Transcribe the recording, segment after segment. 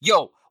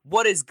Yo,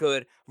 what is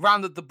good?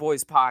 Round Up the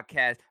Boys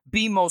podcast.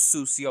 BMO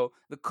Sucio,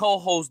 the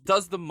co-host,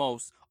 does the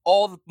most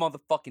all the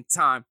motherfucking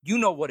time. You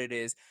know what it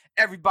is.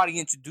 Everybody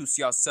introduce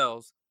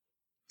yourselves.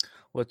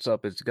 What's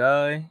up? It's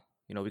Guy.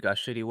 We got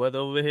shitty weather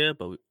over here,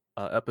 but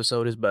our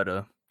episode is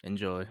better.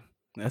 Enjoy.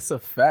 That's a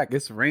fact.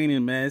 It's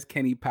raining, man. It's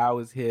Kenny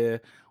Powers here.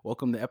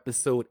 Welcome to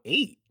episode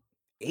 8.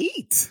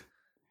 8.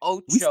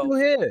 Ocho. We still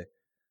here.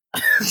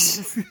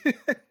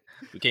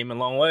 We came a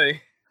long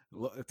way.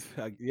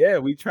 Yeah,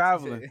 we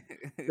traveling.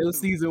 Still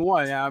season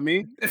 1, you know what I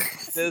mean?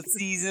 Still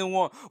season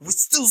 1. We're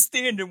still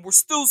standing. We're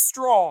still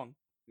strong.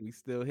 We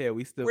still here.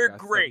 We're got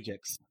great.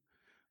 Subjects.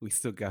 We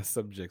still got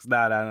subjects.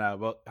 Nah.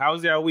 But how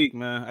was your week,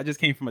 man? I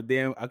came from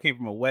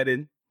a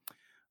wedding.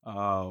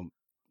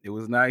 It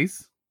was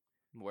nice.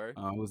 Word.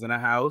 It was in a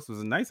house. It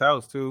was a nice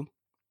house too.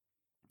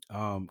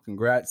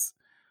 Congrats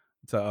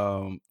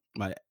to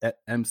my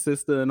M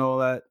sister and all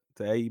that,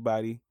 to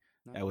everybody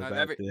that was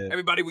out there.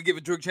 Everybody would give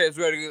a drink champs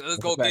ready. Let's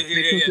go.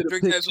 Yeah.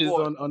 Drink champs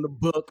on the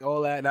book,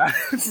 all that.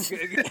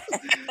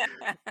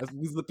 We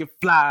was looking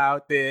fly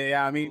out there. You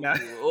know what I mean?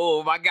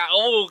 Oh my God!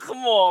 Oh, come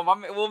on! My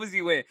man, what was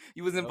you in?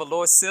 You was in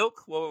velour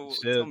silk? Chill.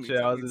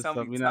 I was in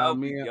stuff. You know what I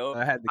mean?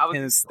 I had the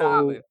Kenneth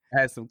Cole.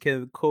 I had some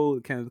Kenneth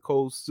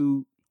Cole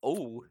suit.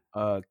 Oh.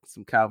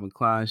 Some Calvin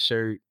Klein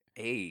shirt.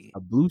 Hey. A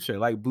blue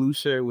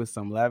shirt with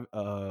some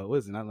what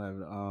is it? Not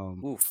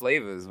lavender.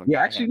 Flavors.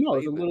 Yeah, actually no,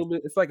 it's a little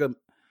bit. It's like a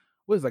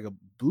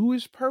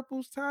bluish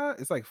purple tie.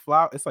 It's like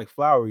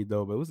flowery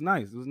though, but it was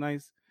nice.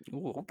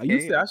 Ooh,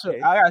 okay, I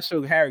gotta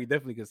show Harry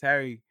definitely, because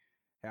Harry.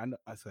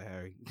 I said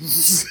Harry.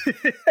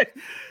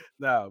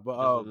 No, but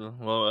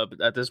well,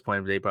 at this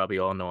point, they probably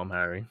all know I'm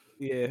Harry.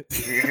 Yeah.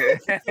 As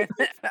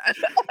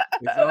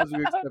long as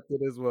we accept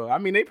it as well. I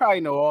mean, they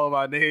probably know all of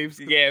our names.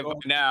 Yeah,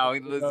 but now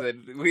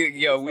listen,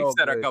 we've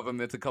set our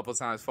government a couple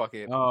times. Fuck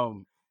it.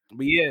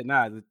 But yeah,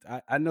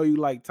 I know you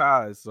like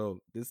ties, so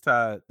this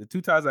tie, the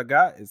 2 ties I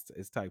got is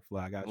type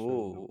fly. I got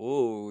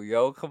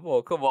yo, come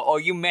on. Oh,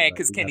 you mad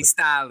because Kenny's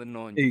styling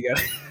on you?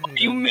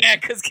 You mad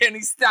because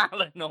Kenny's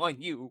styling on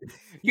you?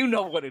 You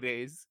know what it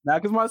is. Nah,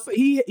 because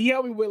he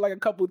helped me with like a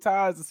couple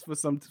ties for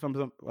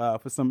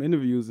some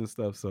interviews and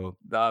stuff. So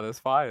that's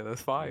fire.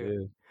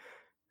 Yeah.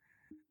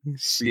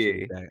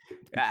 Shit.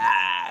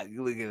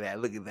 Look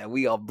at that.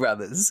 We all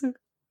brothers.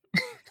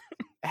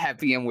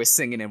 Happy and we're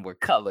singing and we're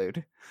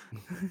colored.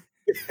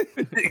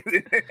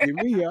 Give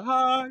me a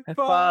high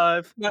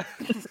five.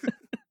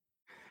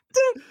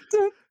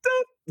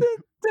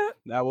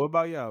 Now, what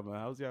about y'all, man?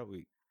 How's y'all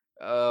week?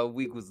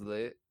 Week was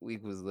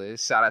lit.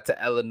 Shout out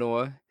to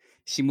Eleanor.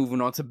 She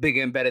moving on to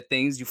bigger and better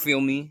things. You feel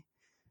me?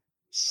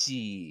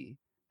 She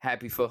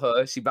happy for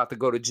her. She about to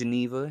go to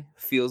Geneva.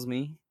 Feels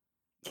me.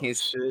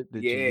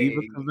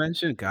 Geneva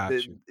Convention?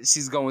 Gotcha.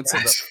 She's going to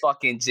the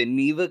fucking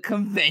Geneva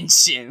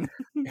Convention.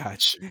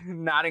 Gotcha.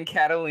 Not in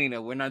Catalina.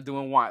 We're not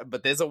doing wine,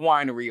 but there's a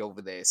winery over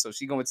there. So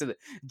she's going to the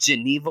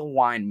Geneva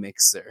Wine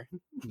Mixer.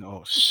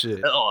 Oh,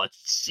 shit.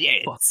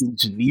 Fucking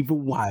Geneva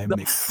Wine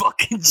Mixer. The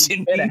fucking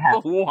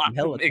Geneva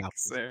Wine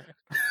Mixer.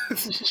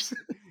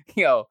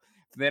 Yo,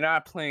 they're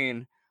not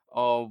playing.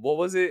 What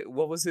was it?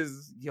 What was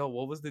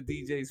the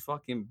DJ's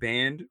fucking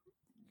band?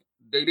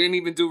 They didn't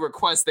even do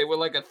requests. They were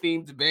like a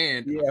themed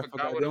band. Yeah, I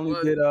forgot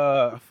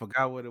I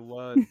forgot what it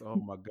was. Oh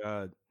my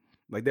God.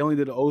 Like they only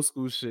did the old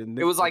school shit.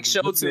 It was like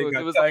show tunes.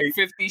 It was like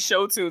 50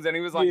 show tunes. And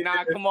he was like,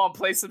 nah, come on,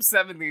 play some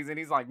 70s. And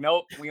he's like,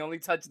 nope, we only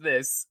touch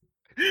this.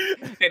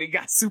 And he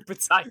got super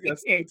tight.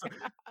 He's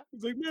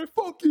like, man,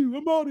 fuck you.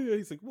 I'm out of here.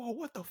 He's like, whoa,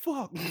 what the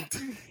fuck?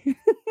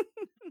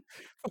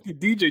 Fucking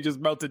DJ just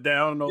melted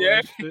down and all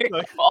that shit.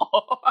 Like,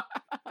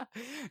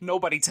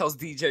 nobody tells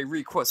DJ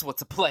Request what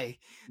to play.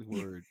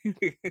 Word.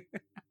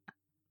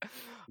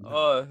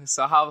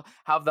 So how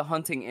have the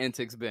hunting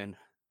antics been?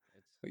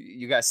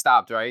 You guys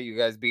stopped, right? You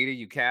guys beat it?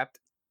 You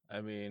capped?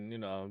 I mean,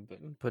 I've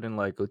been putting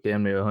like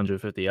damn near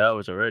 150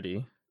 hours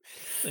already.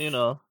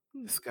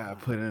 This guy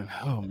put in.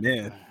 Oh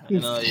man.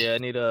 I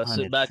need to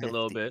sit back a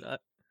little bit.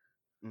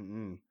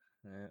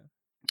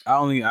 I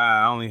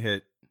only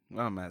hit.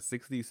 I'm at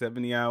 60,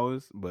 70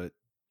 hours, but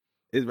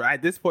it's right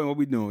at this point. What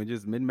we doing? We're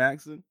just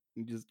min-maxing.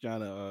 You just trying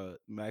to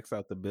max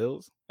out the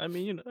bills. I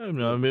mean, I've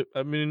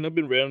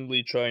been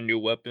randomly trying new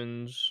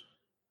weapons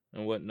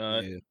and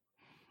whatnot. Yeah.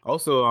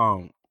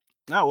 Also,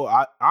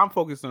 I'm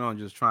focusing on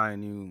just trying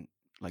new,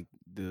 like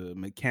the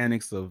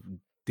mechanics of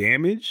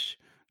damage,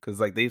 because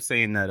like they're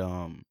saying that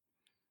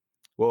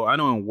well, I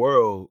know in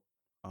World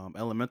Iceborne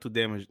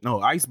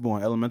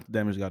elemental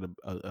damage got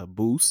a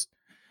boost.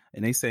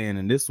 And they saying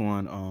in this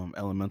one,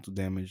 elemental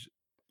damage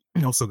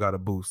also got a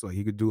boost, so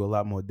he could do a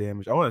lot more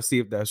damage. I want to see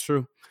if that's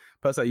true.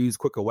 Plus, I use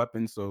quicker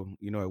weapons, so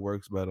it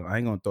works better. I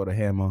ain't gonna throw the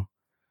hammer.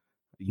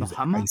 Use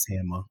an ice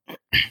hammer.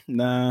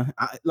 Nah,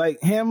 I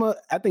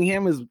think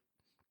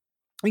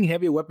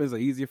heavier weapons are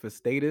easier for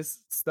status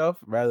stuff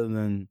rather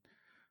than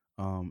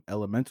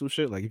elemental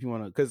shit. Like if you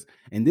want to, because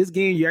in this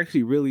game you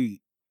actually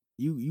really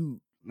you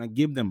like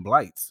give them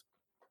blights.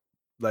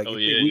 Like Oh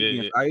if yeah, they weak yeah,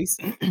 against ice,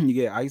 you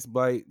get ice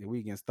blight. They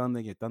weak against thunder,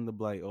 you get thunder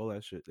blight. All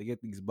that shit. They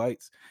get these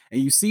bites, and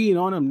you see it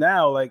on them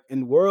now. Like in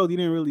the world, you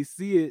didn't really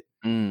see it.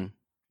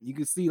 You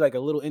could see like a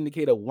little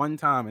indicator one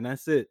time, and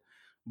that's it.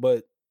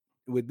 But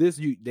with this,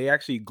 they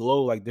actually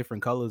glow like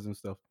different colors and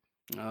stuff.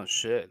 Oh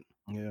shit.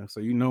 Yeah, so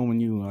you know when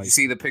you like You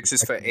see the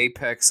pictures for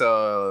Apex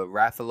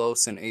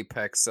Rathalos and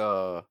Apex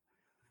what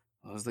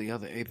was the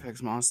other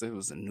Apex monster? It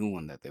was a new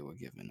one that they were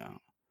giving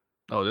out.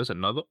 Oh, there's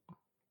another?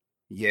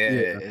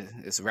 Yeah.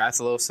 It's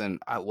Rathalos and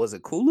was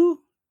it Kulu?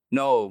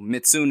 No,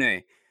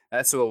 Mitsune.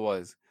 That's who it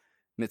was.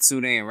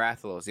 Mitsune and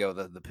Rathalos. Yo,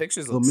 the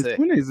pictures look sick.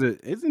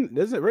 Mitsune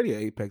there's already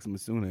an Apex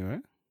Mitsune,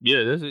 right?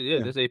 Yeah,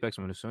 there's Apex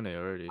Mitsune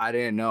already. I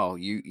didn't know.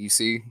 You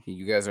see,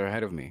 you guys are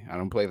ahead of me. I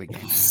don't play the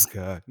game.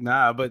 God.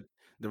 Nah, but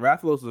the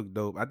Rathalos look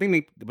dope. I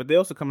think they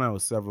also come out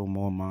with several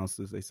more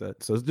monsters, they said.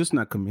 So it's just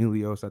not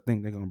Chameleos. I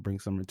think they're gonna bring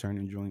some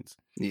returning joints.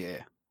 Yeah.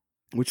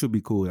 Which would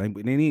be cool. Like,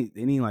 they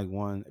need like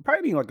one. They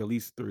probably need like at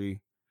least 3.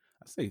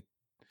 I say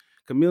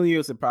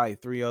Chameleos and probably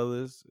 3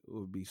 others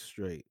would be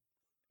straight.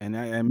 And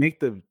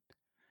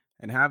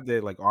have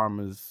their like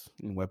armors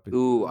and weapons.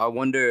 Ooh, I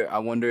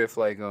wonder if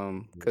like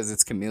because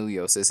it's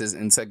Chameleos, is his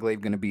insect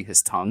glaive gonna be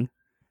his tongue?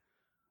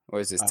 Or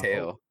is his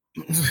tail?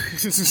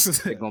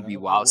 They're gonna be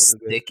wild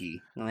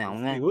sticky.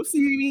 We'll see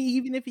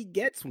even if he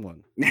gets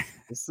one. We'll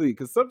see,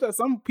 because sometimes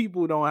some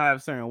people don't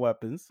have certain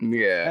weapons.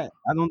 Yeah,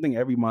 I don't think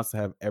every monster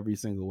have every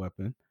single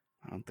weapon.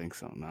 I don't think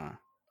so. Nah,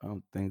 I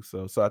don't think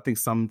so. So I think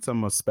some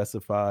are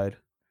specified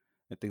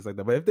and things like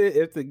that. But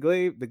if the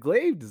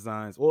glaive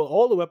designs, well,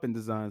 all the weapon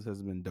designs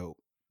has been dope.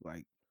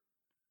 Like,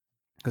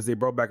 because they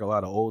brought back a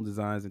lot of old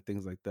designs and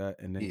things like that,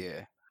 and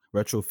then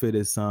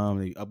retrofitted some.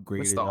 They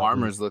upgraded. The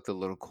armors looked a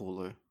little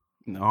cooler.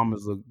 The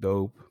armors look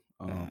dope.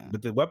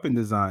 But the weapon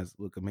designs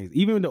look amazing.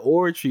 Even the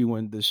oratory,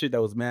 when the shit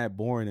that was mad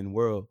boring in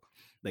World,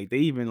 like they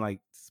even like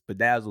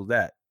bedazzled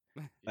that.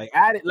 Like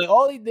added, like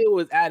all they did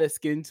was add a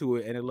skin to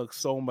it, and it looks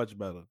so much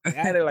better. They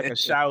added like a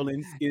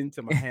Shaolin skin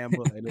to my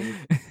hammer, and I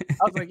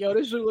was like, "Yo,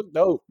 this shit look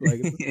dope."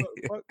 Like,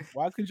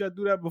 why couldn't y'all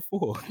do that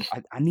before?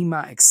 I need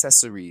my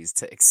accessories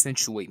to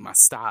accentuate my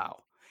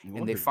style,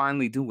 and they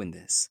finally doing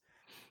this.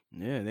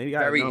 Yeah, they got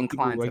very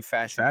inclined to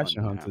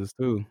fashion hunters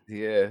too.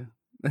 Yeah.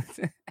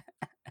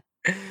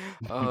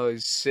 Oh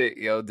shit,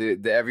 yo!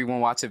 Did everyone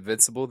watch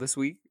Invincible this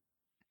week?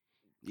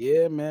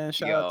 Yeah, man.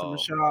 Shout out to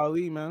Mahershala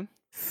Ali, man.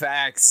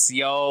 Facts,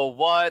 yo.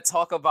 What?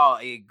 Talk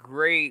about a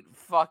great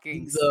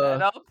fucking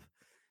setup.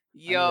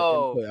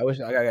 Yo, I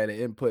wish I got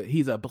the input.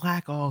 He's a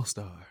black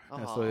all-star.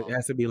 That's what it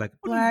has to be, like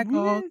black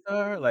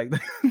all-star. Like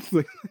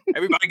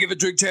everybody give a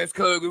drink chance,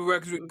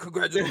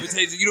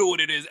 congratulations. You know what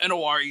it is.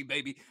 NORE,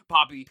 baby.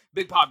 Poppy,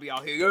 Big Poppy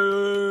out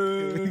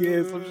here.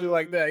 Yeah, some shit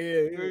like that.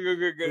 Yeah.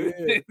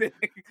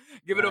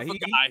 Give it up for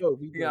Guy.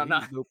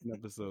 He's dope in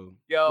episode.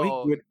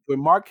 Yo, when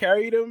Mark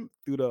carried him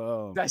through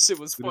the that shit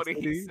was funny.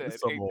 He said,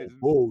 some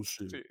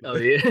bullshit. Oh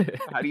yeah.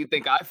 How do you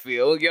think I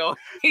feel? Yo,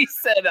 he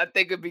said, I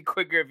think it'd be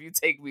quicker if you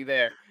take me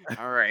there.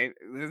 All right.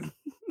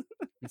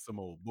 Some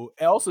old bull.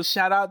 And also,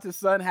 shout out to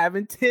Son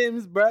having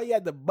Tim's, bro. He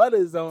had the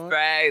butters on.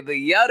 Right, the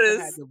yutters.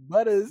 Had the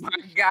butters. My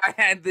guy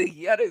had the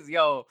yutters.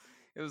 Yo,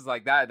 it was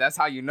like that. That's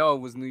how you know it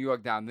was New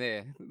York down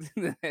there.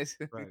 Right.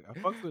 I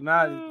fuck with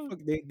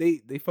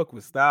they fuck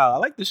with style. I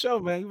like the show,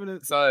 man. Even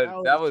that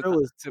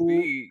was to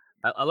me.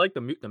 I like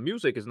the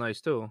music is nice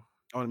too.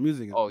 Oh, the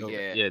music.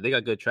 Yeah, they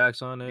got good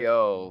tracks on it.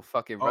 Yo,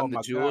 fucking Run the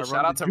Jewels.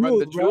 Shout out to Run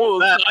the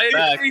Jewels.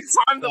 Every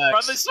time the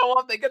brothers show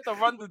up, they get to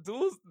Run the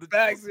Jewels. The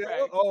facts,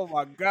 yo. Oh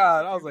my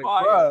god, I was like,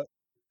 bro.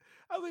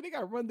 I was like, they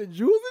got Run the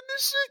Jewels in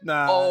this shit.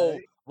 Nah. Oh,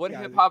 what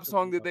hip hop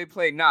song did they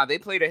play? Nah, they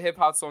played a hip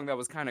hop song that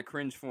was kind of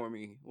cringe for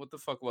me. What the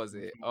fuck was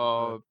it?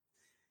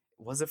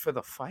 Was it for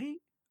the fight?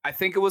 I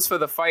think it was for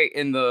the fight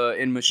in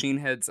Machine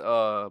Head's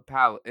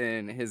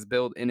in his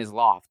build in his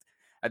loft.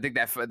 I think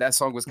that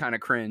song was kind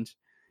of cringe.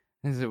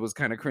 It was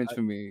kind of cringe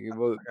for me.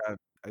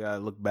 I gotta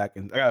look back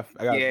and I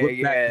gotta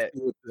look back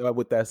and see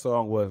what that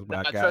song was.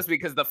 Trust me,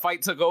 because the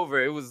fight took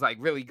over. It was like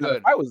really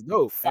good. I was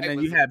dope. And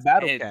then you had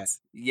Battle Cat.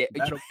 Yeah,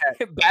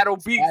 Battle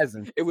Beast.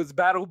 It was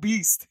Battle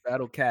Beast.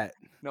 Battle Cat.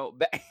 No,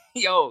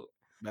 yo.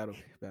 Battle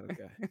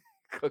Cat.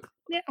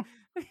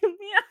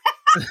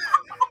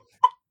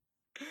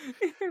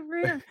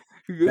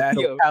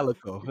 Battle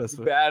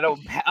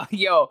Palico.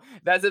 Yo,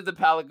 that's if the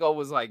Palico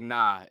was like,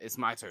 nah, it's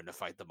my turn to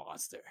fight the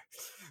monster.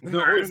 No,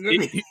 that's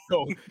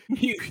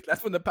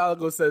when the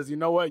Palico says, you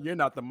know what? You're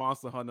not the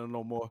monster hunter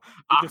no more.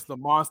 You're just the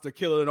monster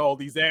killing all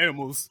these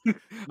animals.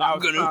 Now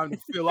it's time to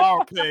feel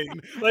our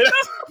pain.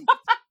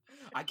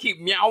 I keep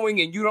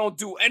meowing and you don't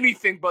do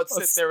anything but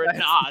sit there and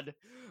nod.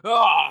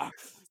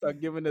 Start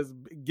giving us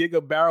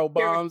giga barrel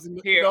bombs.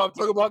 You know I'm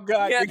talking about,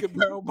 guy? Giga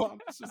barrel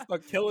bombs. Just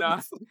start killing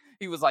us.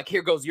 He was like,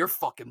 here goes your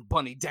fucking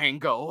bunny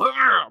dango.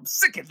 I'm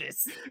sick of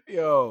this.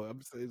 Yo, I'm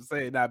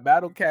saying that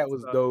Battle Cat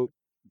was dope.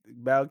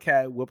 Battle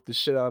Cat whooped the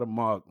shit out of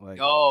Mark. Like,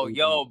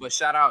 but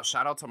shout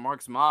out to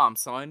Mark's mom,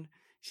 son.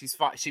 She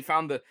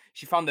found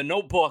the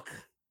notebook.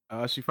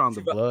 She found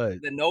the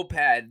blood. The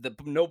notepad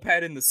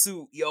in the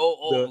suit.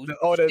 Yo,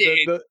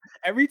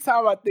 every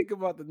time I think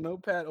about the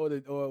notepad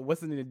or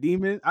what's in the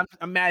demon,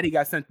 I'm mad he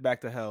got sent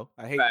back to hell.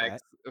 I hate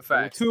that.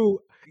 Facts.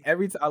 Two,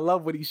 every time I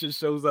love when he just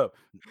shows up.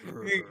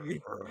 Because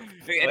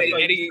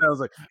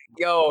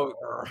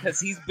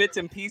he's bits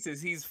and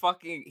pieces. He's the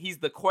question, he's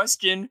the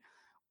question.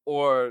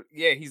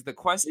 He's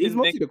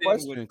mostly the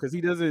question because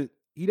he doesn't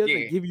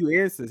give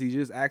you answers. He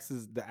just asks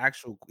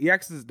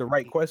the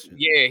right question.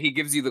 Yeah, he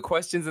gives you the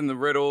questions and the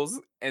riddles,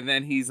 and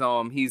then he's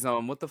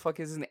what the fuck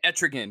is his name?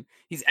 Etrigan.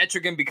 He's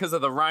Etrigan because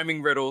of the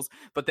rhyming riddles,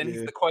 but then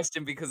he's the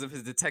question because of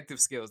his detective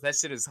skills. That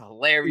shit is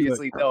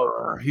hilariously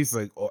dope. He's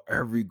like,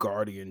 every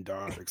guardian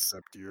died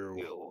except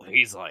you.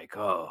 He's like,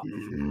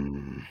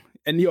 and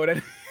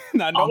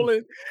that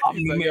Nolan,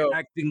 he's like,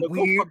 acting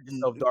weird.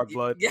 Of Dark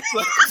Blood. Yeah.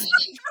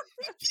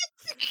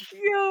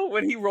 Yo,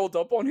 when he rolled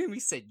up on him, he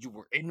said, "You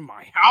were in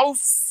my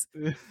house."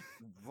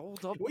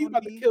 Rolled up. We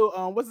about to kill.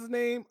 What's his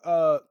name?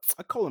 I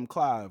call him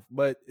Clive,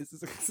 but it's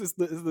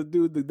the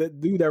dude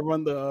that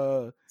run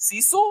the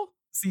Cecil.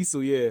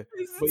 Cecil, yeah.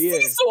 But yeah.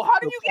 Cecil, how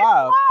do you get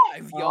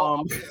Clive?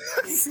 Yo.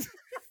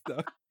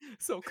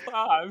 So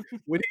Clive,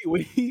 when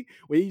he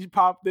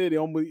popped in,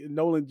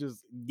 Nolan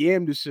just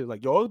gammed the shit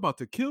like, "Yo, I was about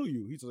to kill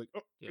you." He's like,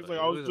 "I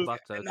was just about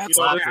to." That's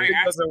why it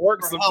doesn't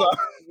work sometimes.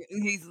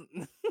 He's.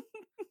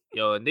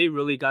 Yo, and they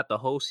really got the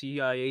whole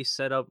CIA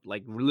set up,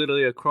 like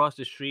literally across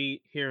the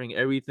street, hearing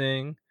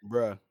everything,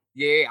 bruh.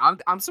 Yeah,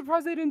 I'm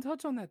surprised they didn't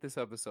touch on that this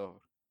episode.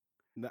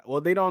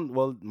 Well, they don't.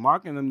 Well,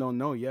 Mark and them don't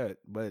know yet,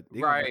 but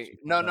right.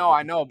 No,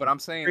 I know, but I'm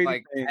saying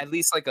like at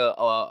least like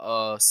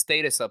a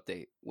status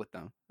update with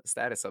them, a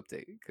status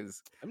update,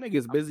 because them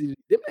niggas busy.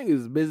 Them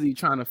niggas busy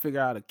trying to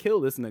figure out how to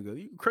kill this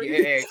nigga. You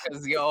crazy? Yeah,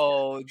 because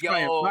yo,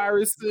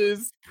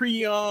 viruses,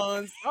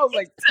 prions. I was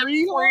like,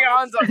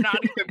 prions are not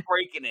even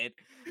breaking it.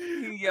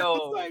 Yo, I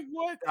was like,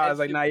 what? I was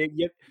like, nah, y'all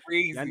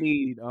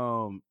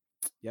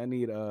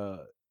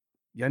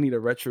need a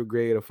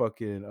retrograde of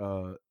fucking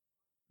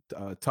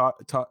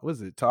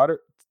was it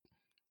Totter?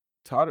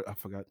 I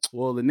forgot.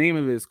 Well, the name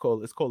of it is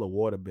called a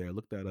water bear.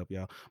 Look that up,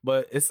 y'all.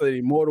 But it's an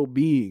immortal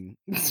being.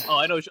 Oh,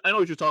 I know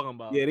what you're talking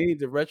about. Yeah, they need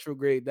to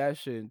retrograde that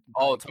shit.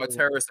 Oh,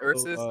 Tartarus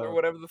Ursus or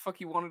whatever the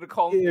fuck you wanted to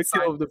call him. Yeah,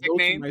 the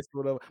name.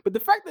 Whatever. But the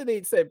fact that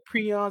they said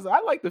prions,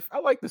 I like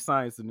the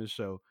science in this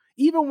show.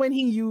 Even when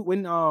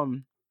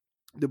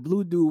the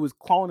blue dude was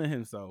cloning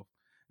himself.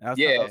 I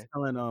was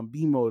telling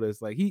B-Mode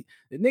that's like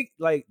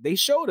they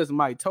showed us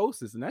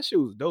mitosis and that shit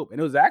was dope. And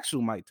it was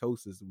actual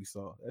mitosis we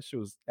saw.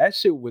 That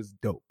shit was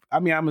dope. I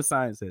mean, I'm a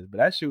scientist, but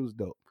that shit was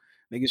dope.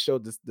 Niggas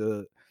showed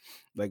the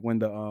when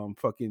the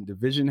fucking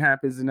division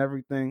happens and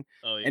everything.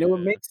 Oh, yeah. And it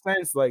would make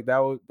sense. Like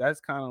that's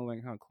kind of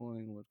like how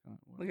cloning would kind of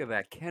work. Look at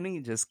that.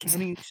 Kenny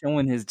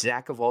showing his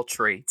jack of all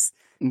trades.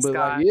 But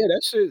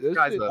that shit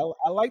I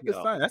like the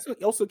science. That's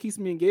what also keeps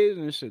me engaged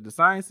in this shit. The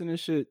science in this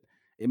shit.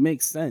 It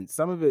makes sense.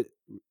 Some of it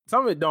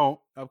don't,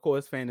 of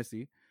course,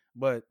 fantasy.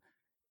 But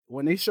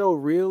when they show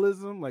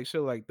realism, like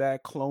shit like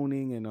that,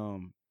 cloning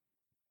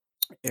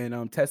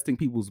and testing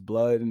people's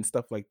blood and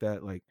stuff like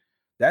that, like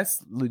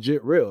that's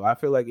legit real. I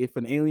feel like if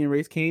an alien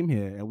race came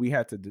here and we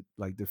had to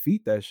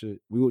defeat that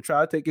shit, we would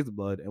try to take its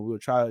blood and we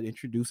would try to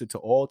introduce it to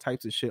all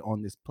types of shit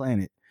on this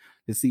planet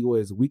to see what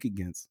it's weak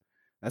against.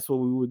 That's what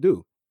we would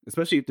do,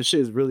 especially if the shit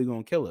is really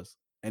gonna kill us,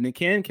 and it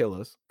can kill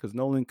us because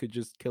Nolan could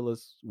just kill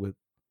us with.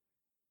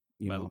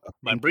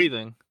 By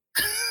breathing.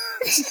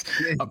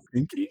 A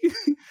pinky?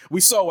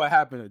 We saw what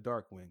happened at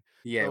Darkwing.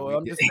 Yeah, so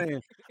I'm just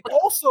saying.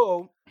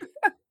 Also,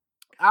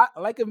 I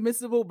like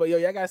Invincible, but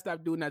y'all gotta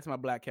stop doing that to my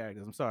black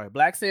characters. I'm sorry.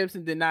 Black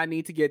Samson did not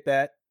need to get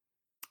that.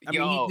 I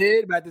mean, he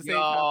did, but at the same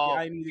time,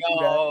 I need to do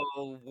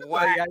that.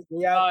 Why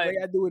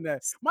y'all doing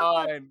that?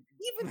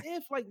 Even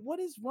if, what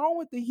is wrong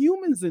with the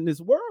humans in this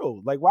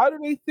world? Like, why do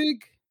they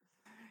think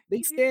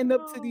they stand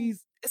up to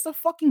these? It's a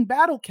fucking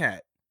battle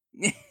cat.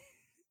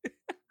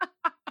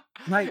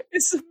 Like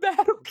it's a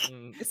battle.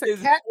 It's a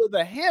cat with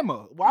a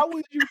hammer. Why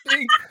would you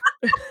think?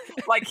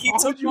 Like he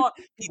took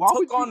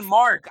on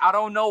Mark. I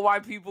don't know why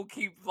people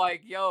keep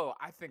yo.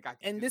 I think I.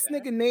 And this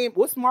nigga name.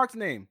 What's Mark's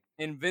name?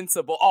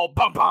 Invincible. Oh,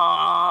 bum bum.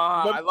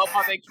 I love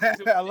how they keep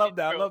doing I love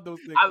that. I love those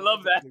things. I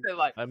love that. They're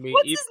like, I mean,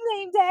 what's his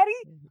name, Daddy?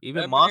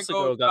 Even Monster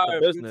Girl got the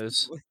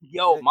business.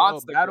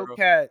 Monster Battle Girl.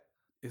 Cat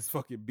is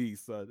fucking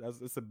beast, son.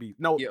 It's a beast.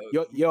 No,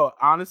 yo.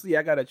 Honestly,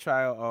 I gotta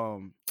try.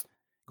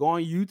 Go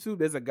on YouTube.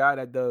 There's a guy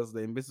that does the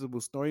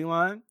Invincible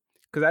storyline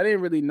because I didn't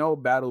really know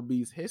Battle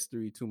Beast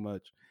history too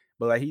much,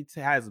 but he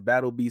has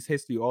Battle Beast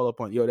history all up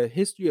on. The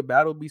history of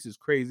Battle Beast is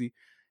crazy.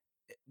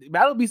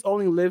 Battle Beast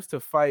only lives to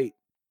fight,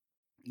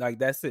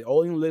 that's it.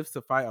 Only lives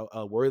to fight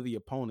a worthy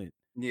opponent.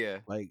 Yeah,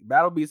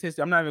 Battle Beast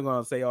history. I'm not even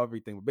gonna say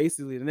everything, but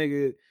basically the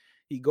nigga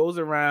he goes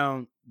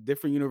around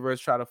different universe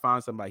trying to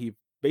find somebody. He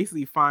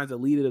basically finds a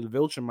leader of the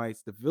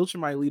Viltrumites. The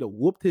Viltrumite leader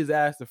whooped his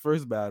ass the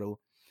first battle.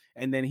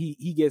 And then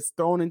he gets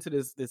thrown into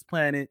this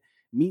planet,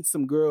 meets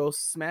some girl,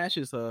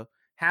 smashes her,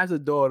 has a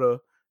daughter.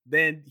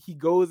 Then he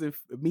goes and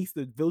meets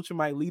the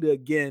Viltrumite leader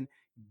again,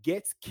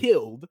 gets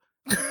killed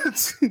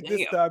this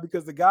time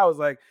because the guy was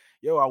like,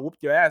 yo, I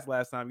whooped your ass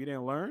last time. You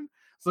didn't learn.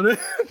 So then,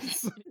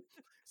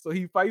 so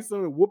he fights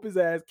him and whoop his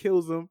ass,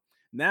 kills him.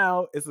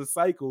 Now it's a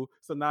cycle.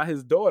 So now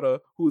his daughter,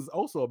 who's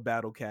also a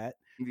battle cat,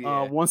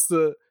 wants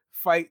to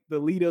fight the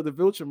leader of the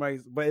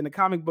Viltrumites. But in the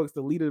comic books,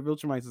 the leader of the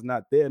Viltrumites is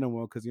not there no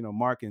more because, you know,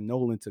 Mark and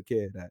Nolan took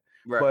care of that.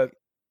 Right. But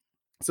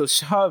so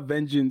Shaw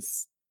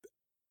Vengeance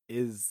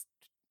is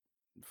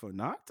for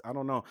naught. I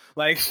don't know.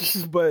 Like,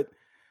 but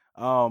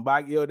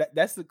yo,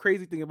 that's the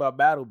crazy thing about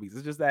Battle Beast.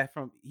 It's just that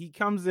he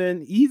comes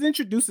in, he's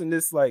introducing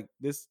this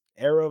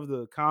era of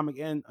the comic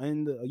and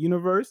in the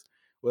universe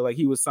where like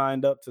he was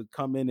signed up to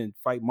come in and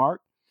fight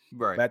Mark.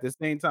 Right. But at the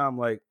same time,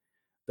 like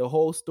the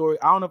whole story,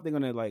 I don't know if they're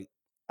gonna I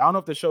don't know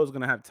if the show's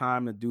gonna have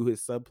time to do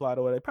his subplot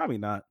or whatever. Probably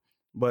not.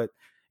 But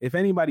if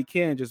anybody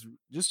can, just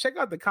check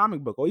out the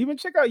comic book or even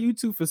check out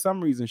YouTube for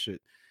some reason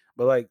shit.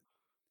 But like,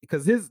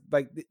 because his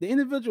like the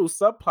individual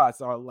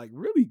subplots are like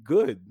really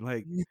good.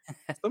 Like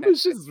some of the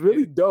shit is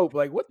really dope.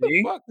 Like what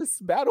the fuck? This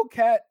battle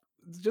cat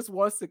just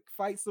wants to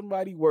fight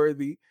somebody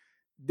worthy.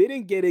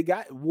 Didn't get it,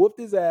 got whooped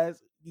his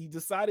ass. He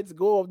decided to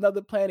go on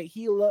another planet,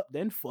 heal up,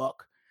 then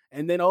fuck.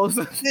 And then all of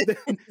a sudden,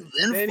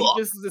 then he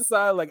just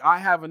decided, like, I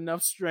have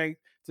enough strength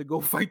to go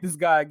fight this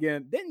guy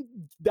again. Then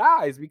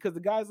dies because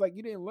the guy's like,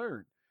 you didn't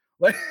learn.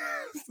 Like,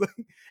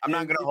 I'm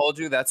not gonna hold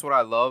you. That's what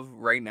I love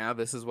right now.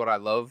 This is what I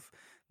love.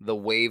 The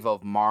wave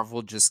of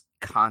Marvel just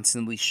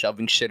constantly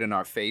shoving shit in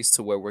our face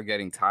to where we're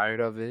getting tired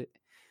of it.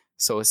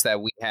 So it's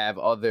that we have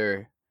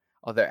other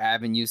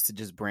avenues to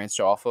just branch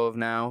off of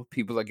now.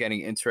 People are getting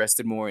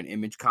interested more in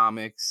Image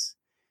Comics.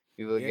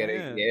 People are getting,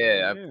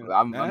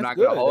 I'm not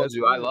gonna hold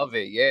you. Good. I love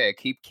it. Yeah,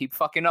 keep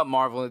fucking up,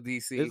 Marvel and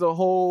DC. There's a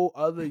whole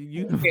other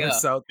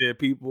universe out there,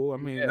 people. I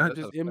mean, not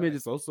just Image,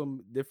 it's also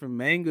different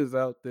mangas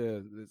out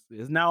there.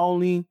 It's not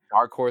only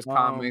Dark Horse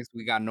Comics.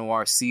 We got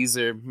Noir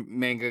Caesar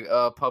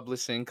manga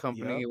publishing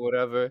company or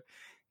whatever.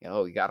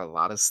 Yo, we got a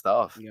lot of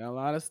stuff. Yeah, a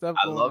lot of stuff.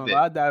 I love it. A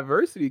lot of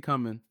diversity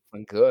coming.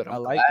 Good.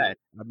 I'm like glad. it.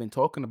 I've been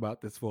talking about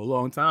this for a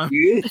long time.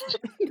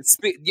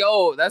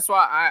 Yo, that's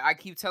why I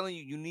keep telling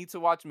you need to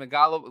watch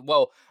Megalo.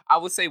 Well, I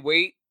would say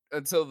wait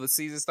until the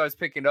season starts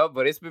picking up,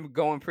 but it's been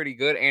going pretty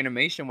good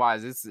animation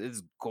wise.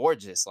 It's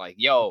gorgeous. Like,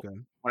 yo,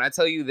 when I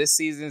tell you this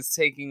season's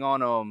taking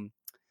on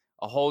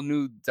a whole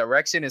new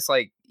direction, it's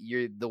like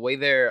the way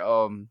they're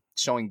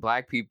showing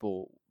Black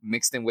people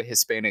mixed in with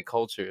Hispanic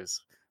culture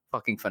is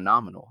fucking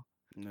phenomenal.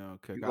 No,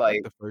 okay. I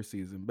like the first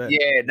season better.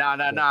 Yeah,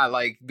 nah.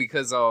 Like,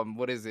 because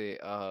what is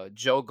it?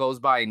 Joe goes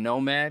by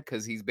Nomad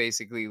because he's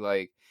basically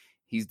like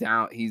he's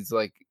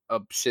like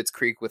up Schitt's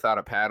Creek without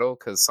a paddle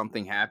because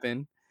something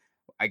happened.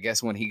 I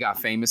guess when he got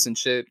famous and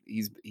shit,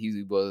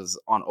 he was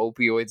on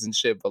opioids and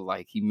shit, but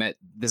like he met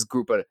this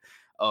group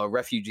of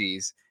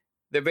refugees.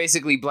 They're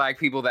basically Black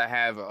people that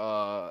have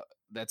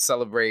that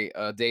celebrate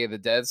Day of the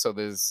Dead, so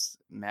there's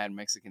mad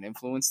Mexican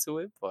influence to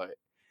it, but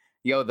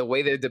yo, the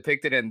way they're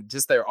depicted and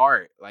just their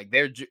art, like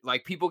they're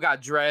like people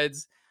got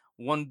dreads.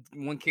 One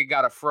kid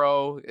got a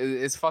fro.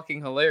 It's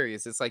fucking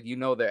hilarious. It's like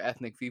they're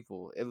ethnic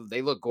people.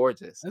 They look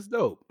gorgeous. That's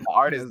dope. The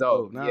art is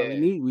dope. Nah,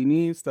 we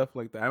need stuff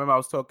like that. I remember I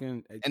was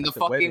talking. And the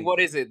fucking wedding. What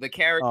is it? The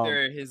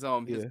character, his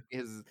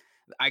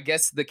I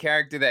guess the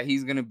character that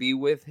he's gonna be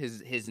with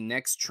his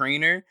next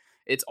trainer.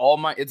 It's All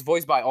Might. It's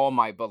voiced by All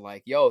Might, but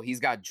like, yo, he's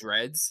got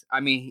dreads. I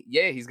mean,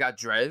 yeah, he's got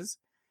dreads.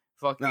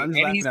 Fucking, no,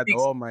 and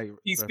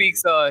he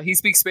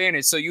speaks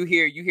Spanish, so you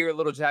hear a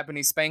little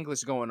Japanese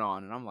Spanglish going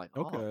on, and I'm like,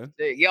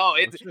 yo,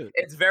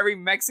 it's very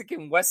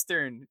Mexican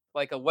Western,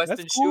 like a Western.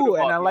 That's cool,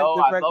 and I like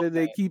the fact that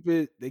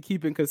they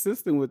keep it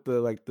consistent with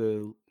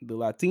the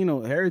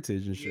Latino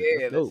heritage and shit.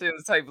 Yeah, that's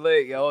the type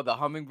lit, yo. The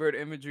hummingbird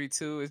imagery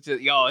too is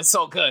just, yo, it's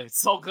so good,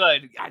 it's so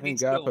good. I need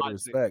to God for the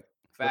respect.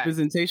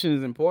 Representation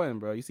is important,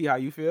 bro. You see how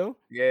you feel?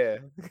 Yeah.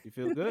 You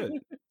feel good.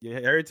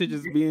 Your heritage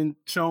is being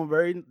shown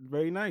very,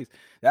 very nice.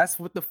 That's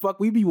what the fuck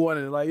we be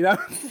wanting, like, Yeah,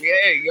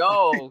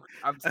 yo.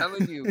 I'm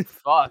telling you,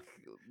 fuck.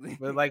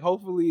 But like,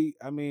 hopefully,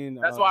 I mean,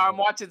 that's why I'm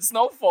watching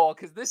Snowfall,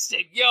 because this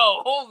shit,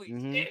 yo, holy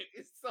shit,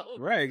 it's so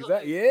right,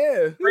 good. Exactly,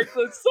 yeah.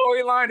 Franklin's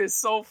storyline is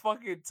so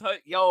fucking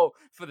yo.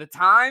 For the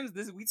times,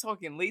 we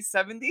talking late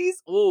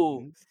 70s.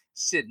 Oh,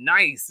 shit,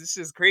 nice. This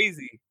shit's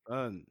crazy.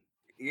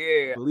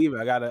 Yeah, believe it.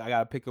 I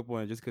gotta pick up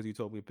on it just because you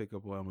told me to pick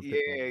up on.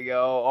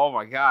 Yo. Oh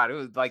my god, it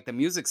was like the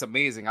music's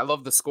amazing. I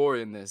love the score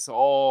in this.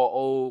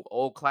 All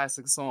old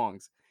classic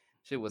songs.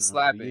 Shit was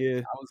slapping.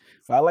 Yeah,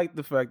 I like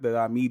the fact that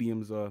our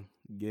mediums are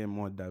getting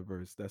more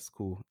diverse. That's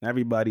cool.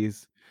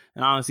 Everybody's,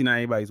 and honestly, not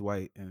everybody's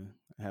white and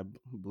have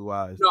blue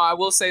eyes. No, I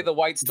will say the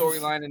white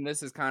storyline in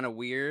this is kind of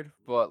weird,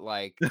 but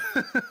like,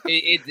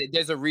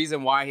 there's a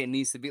reason why it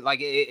needs to be like.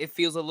 It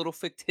feels a little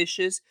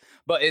fictitious,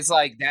 but it's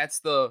like that's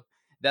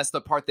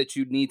the part that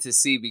you need to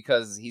see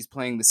because he's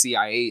playing the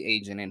CIA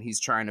agent and he's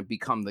trying to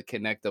become the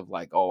connect of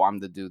like, oh, I'm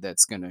the dude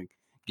that's gonna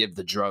give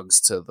the drugs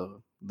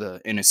to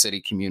the inner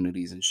city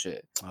communities and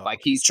shit.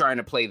 Like he's trying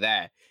to play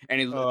that,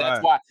 and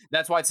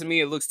that's why to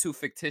me it looks too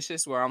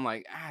fictitious. Where I'm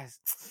like,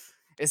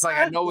 It's like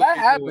I know what that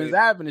you're happens. doing. That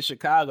happened in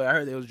Chicago. I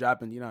heard they was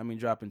dropping,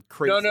 dropping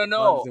crates.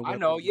 No. I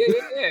know. Yeah.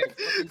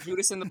 Fucking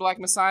Judas and the Black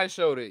Messiah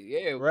showed it.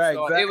 Yeah. Right,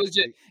 So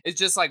exactly. it's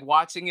just like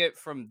watching it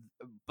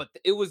but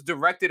it was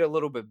directed a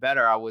little bit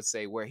better, I would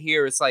say. Where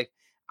here it's like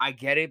I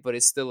get it, but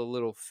it's still a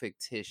little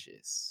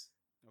fictitious.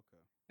 Okay.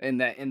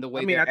 In the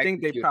way I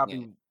think they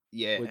probably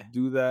would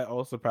do that.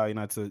 Also, probably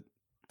not to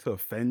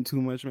offend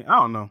too much. I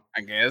don't know. I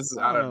guess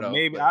I don't know.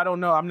 Maybe but... I don't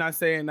know. I'm not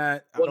saying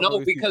that. Well,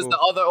 no, because the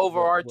other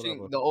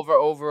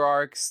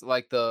overarcs,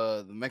 like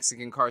the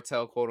Mexican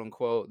cartel, quote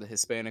unquote, the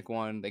Hispanic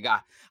one, they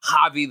got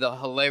Javi, the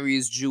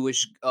hilarious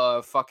Jewish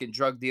fucking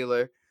drug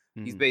dealer.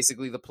 He's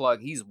basically the plug.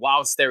 He's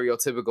wild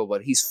stereotypical,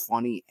 but he's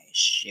funny as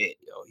shit,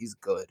 yo. He's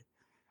good.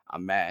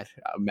 I'm mad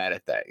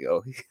at that,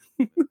 yo.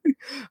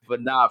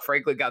 But nah,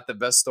 Franklin got the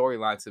best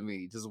storyline to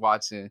me. Just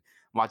watching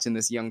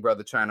this young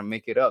brother trying to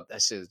make it up.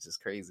 That shit is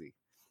just crazy.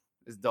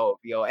 It's dope,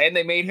 yo. And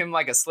they made him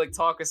like a slick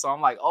talker, so I'm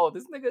like, oh,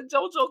 this nigga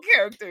JoJo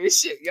character and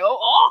shit, yo.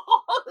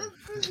 Oh,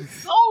 this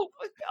is dope,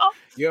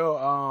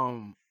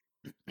 yo.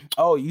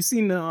 Oh, you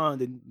seen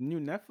the new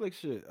Netflix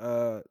shit?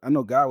 I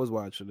know Guy was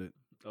watching it.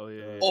 Oh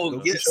yeah.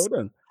 Oh yes,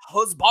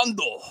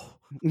 Husbando.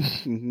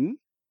 Mm-hmm.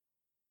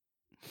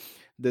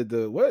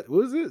 The what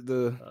was it?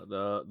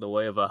 The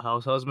Way of a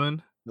House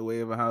Husband. The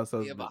Way of a House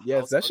Husband.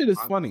 Yes, that shit is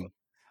funny.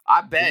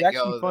 I bet,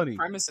 yo. Funny. The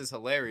premise is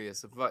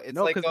hilarious. It's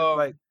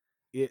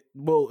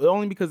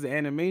only because the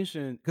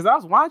animation. Because I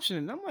was watching it,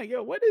 and I'm like,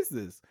 yo, what is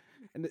this?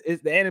 And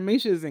the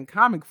animation is in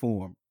comic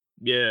form.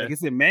 Yeah, like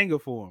it's in manga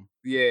form.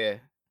 Yeah.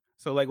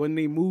 So like when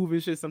they move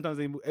and shit, sometimes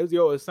they move. It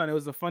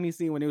was a funny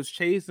scene when they was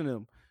chasing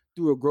him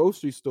through a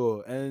grocery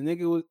store, and the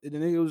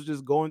nigga was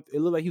just going.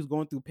 It looked like he was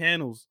going through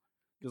panels.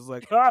 Just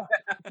like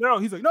no,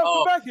 he's like, no,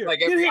 come back here.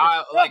 Like every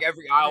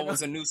aisle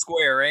was a new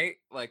square, right?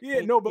 Like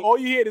but all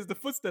you hear is the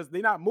footsteps.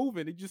 They're not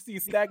moving. You just see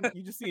stagnant.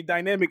 You just see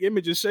dynamic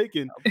images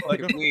shaking.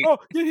 Like, oh,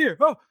 get here.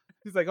 Oh,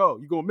 he's like, oh,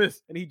 you gonna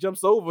miss, and he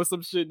jumps over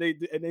some shit. And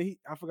then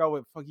I forgot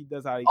what the fuck he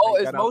does.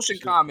 It's motion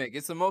comic.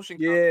 It's a motion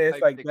comic. Yeah,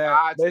 it's like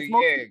that.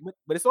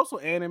 But it's also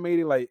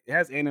animated. Like it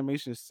has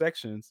animation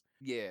sections.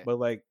 Yeah, but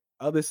like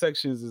other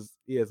sections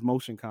it's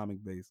motion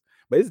comic based.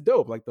 But it's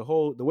dope. Like the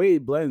way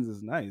it blends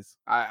is nice.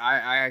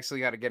 I actually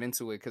got to get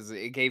into it because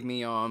it gave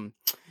me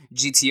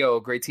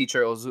GTO, Great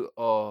Teacher how do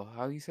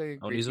you say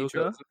it?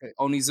 Onizuka?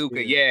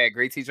 Onizuka, yeah,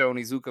 Great Teacher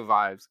Onizuka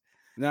vibes.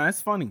 Nah,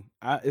 it's funny.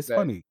 It's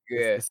funny.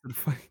 Yeah, it's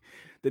funny.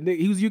 The nigga,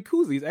 he was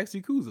Yakuza. He's ex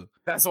Yakuza.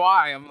 That's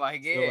why I'm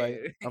like, yeah.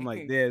 So I'm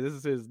like, yeah,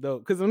 this is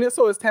dope. Because when I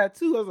saw his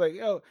tattoo, I was like,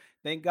 yo,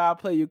 thank God I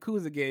play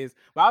Yakuza games.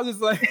 But I was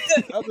just like,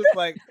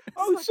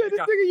 oh shit,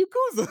 this nigga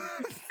Yakuza.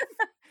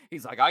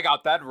 He's like, I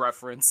got that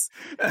reference.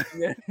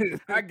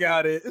 I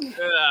got it.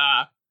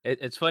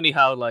 It's funny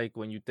how like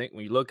when you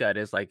look at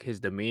it, it's like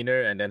his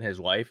demeanor and then his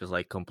wife is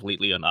like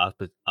completely on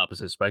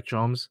opposite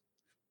spectrums.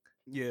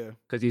 Yeah,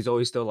 because he's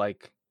always still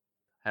like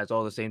has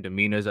all the same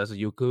demeanors as a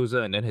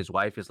Yakuza, and then his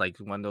wife is like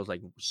one of those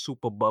like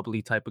super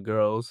bubbly type of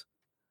girls.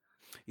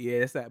 Yeah,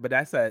 that's that. But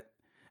that's that.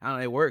 I don't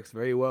know. It works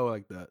very well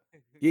like that.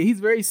 Yeah, he's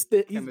very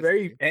he's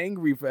very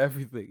angry for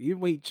everything. Even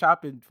when he's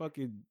chopping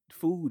fucking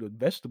food or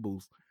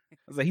vegetables. I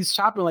was like, he's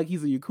chopping like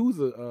he's a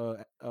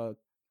Yakuza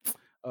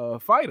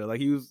fighter. Like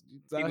he was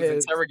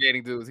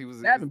interrogating dudes. He was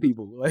stabbing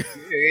people. Like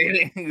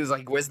he was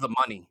like, "Where's the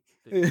money?"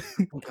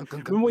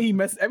 Remember when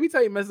every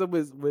time he messed up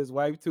with his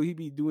wife too, he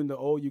be doing the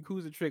old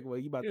Yakuza trick where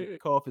he about to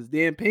cut off his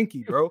damn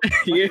pinky, bro.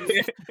 Yeah,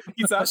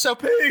 he's like, "Shut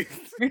pig."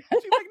 She's like,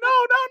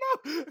 "No."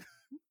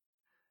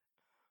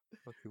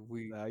 Fucking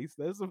weird. Nah, it's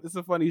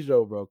a funny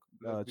show, bro.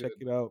 Check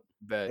it out.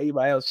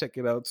 Anybody else check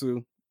it out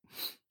too?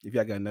 If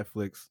y'all got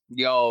Netflix.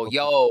 Yo,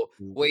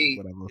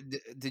 wait.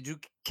 Did you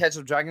catch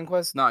up Dragon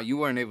Quest? No, you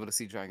weren't able to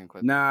see Dragon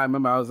Quest. Nah, I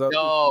remember I was up.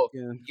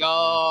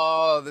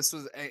 This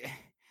was.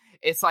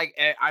 It's like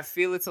I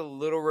feel it's a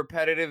little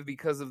repetitive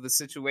because of the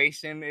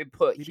situation. It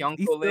put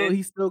Hyunko in.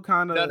 He's still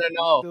kind of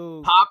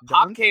no.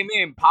 Pop came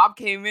in. And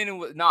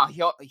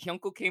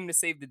Hyunko came to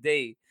save the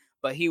day.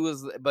 But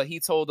he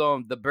told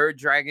the bird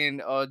dragon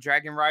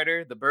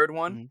rider, the bird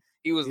one. Mm-hmm.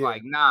 He was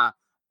like, nah,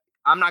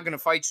 I'm not gonna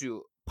fight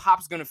you.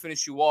 Pop's gonna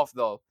finish you off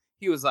though.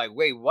 He was like,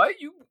 wait,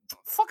 what? You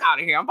fuck out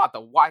of here. I'm about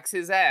to wax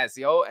his ass,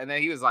 yo. And then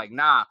he was like,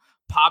 nah.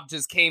 Pop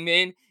just came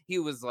in. He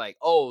was like,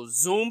 oh,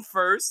 zoom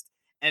first.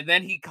 And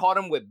then he caught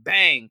him with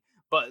bang.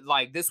 But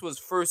like this was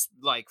first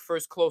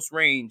close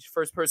range,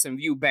 first person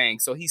view bang.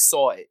 So he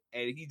saw it.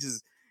 And he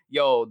just,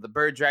 the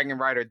bird dragon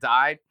rider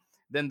died.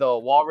 Then the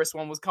walrus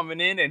one was coming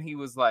in, and he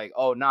was like,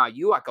 "Oh, nah,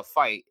 I could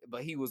fight,"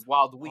 but he was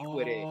wild weak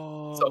with it.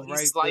 So he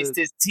sliced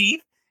his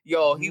teeth.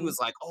 He was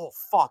like, "Oh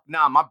fuck,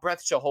 nah, my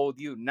breath should hold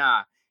you."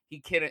 Nah,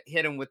 he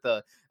hit him with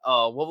the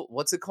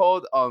what's it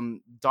called?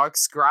 Dark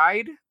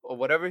Scribe or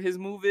whatever his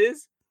move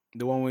is.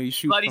 The one where you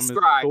shoot Bloody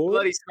Scribe.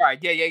 Bloody Scribe.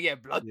 Yeah.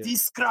 Bloody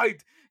Scribe.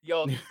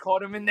 He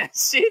caught him in that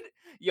shit.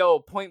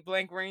 Point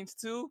blank range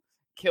too.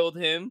 Killed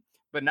him.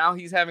 But now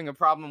he's having a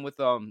problem with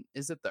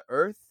is it the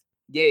Earth?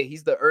 Yeah,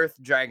 he's the Earth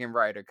Dragon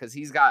Rider because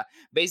he's got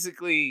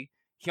basically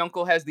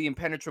Hyunko has the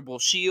impenetrable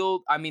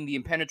shield. I mean the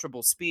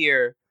impenetrable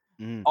spear.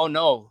 Oh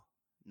no,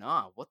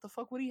 Nah, what the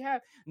fuck would he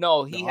have?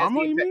 No, he The has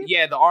armor, the you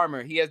mean? the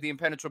armor. He has the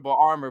impenetrable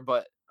armor,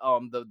 but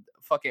the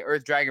fucking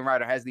Earth Dragon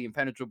Rider has the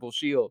impenetrable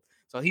shield.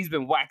 So he's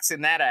been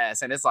waxing that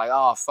ass, and it's like,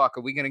 oh fuck,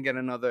 are we gonna get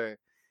another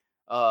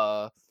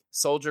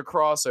Soldier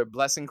Cross or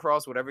Blessing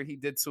Cross, whatever he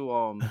did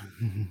to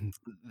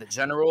the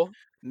general?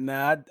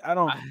 Nah, I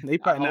don't. They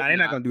probably they're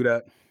not gonna do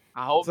that.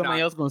 I hope somebody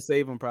not. else gonna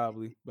save him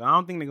probably, but I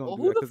don't think they're gonna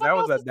do Who that the because fuck that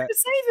was else is at that. gonna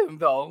save him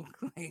though?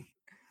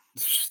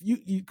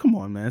 You come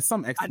on, man.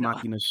 Some ex I know,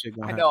 machina shit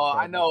gonna I happen. know,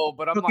 I know,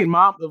 but I'm Fucking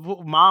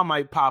like, mom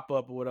might pop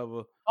up or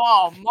whatever.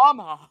 oh,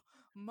 mama.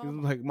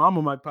 Like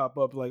mama might pop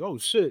up like, oh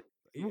shit.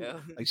 Yeah.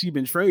 Like she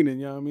been training,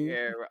 you know what I mean?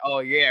 Yeah. Oh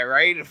yeah,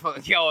 right.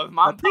 Yo, if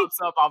mom pops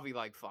up, I'll be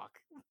like, fuck.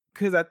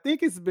 Because I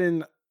think it's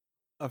been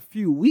a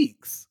few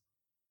weeks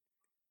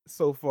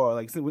so far.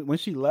 Like when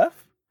she left.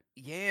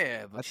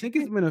 Yeah, but I think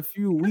it's been a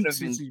few weeks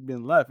since she's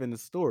been left in the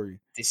story.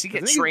 Did she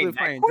get Niggas trained been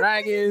fighting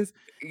dragons?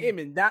 They've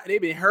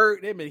been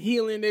hurt. They've been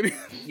healing.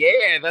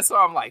 Yeah, that's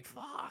why I'm like,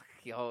 fuck,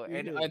 yo.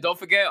 And don't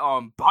forget,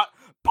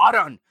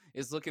 Baran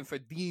is looking for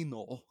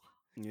Dino.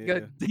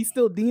 Yeah, he's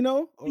still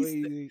Dino.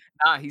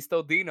 He's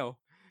still Dino.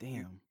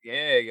 Damn.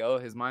 Yeah, yo,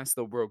 his mind's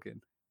still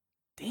broken.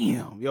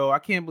 Damn, yo, I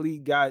can't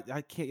believe God.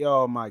 I can't.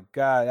 Oh my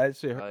God, that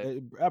shit.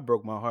 That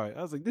broke my heart.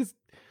 I was like, this.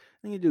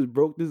 I think it just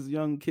broke this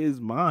young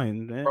kid's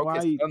mind, man.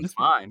 Broke his son's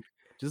mind.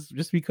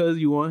 Just because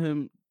you want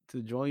him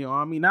to join your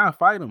army, now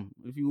fight him.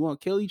 If you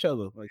want to kill each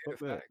other, like fuck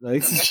that.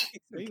 Like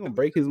you gonna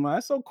break his mind.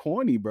 That's so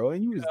corny, bro.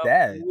 And you his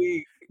dad.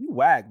 You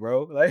whack,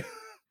 bro. Like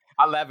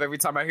I laugh every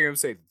time I hear him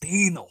say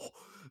Dino.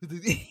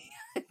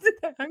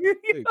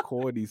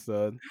 Corny,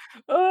 son.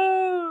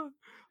 Oh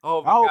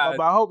my God.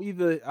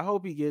 I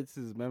hope he gets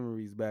his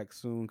memories back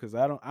soon because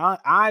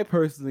I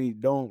personally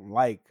don't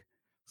like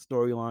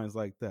storylines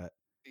like that.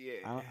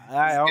 Yeah,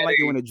 I don't like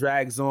it when it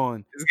drags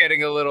on. It's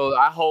getting a little.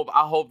 I hope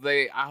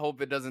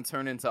it doesn't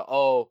turn into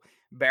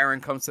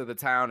Baron comes to the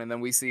town and then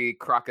we see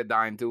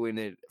Crocodile doing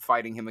it,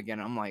 fighting him again.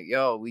 I'm like,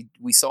 yo,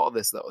 we saw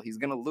this though. He's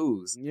gonna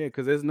lose. Yeah,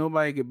 because there's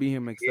nobody could beat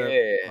him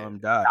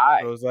except Die.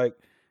 So it's like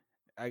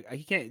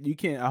you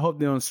can't. I hope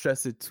they don't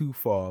stress it too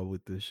far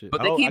with this shit.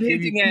 But they keep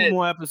hinting at 2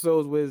 more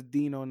episodes with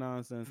Dino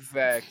nonsense.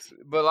 Facts.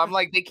 But I'm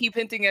like, they keep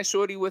hinting at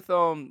Shorty with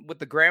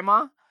the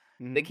grandma.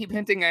 Mm-hmm. They keep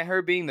hinting at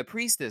her being the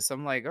priestess.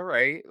 I'm like, all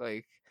right,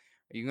 like,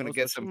 are you gonna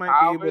get some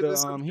powers or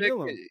something?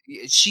 Heal him.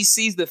 She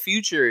sees the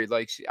future.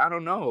 Like, I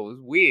don't know. It's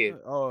weird.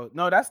 Oh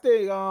no, that's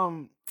their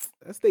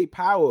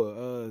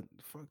power.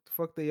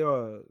 Fuck they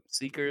are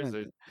seekers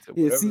or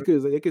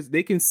seekers.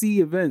 They can see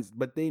events,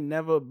 but they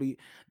never be.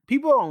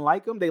 People don't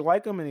like them. They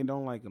like them and they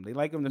don't like them. They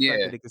like them the fact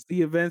that they can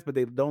see events, but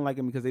they don't like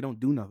them because they don't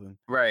do nothing.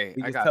 Right.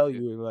 They just tell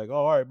you like, oh,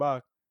 all right,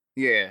 bye.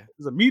 Yeah.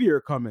 There's a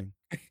meteor coming.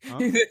 Huh?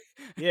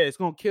 Yeah, it's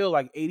gonna kill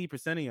like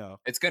 80% of y'all.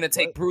 It's gonna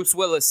take Bruce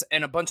Willis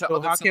and a bunch of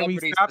other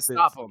celebrities to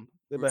stop him.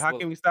 But how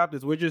can we stop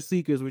this? We're just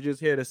seekers. We're just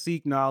here to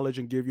seek knowledge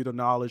and give you the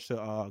knowledge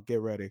to get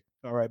ready.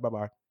 All right, bye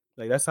bye.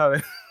 Like that's how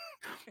they.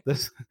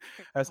 that's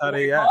how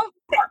they act.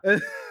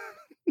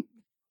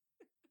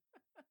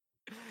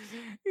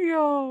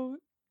 Yo,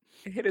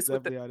 hit us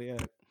with the.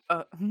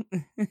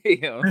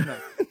 Yo, no.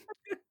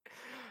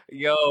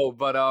 Yo,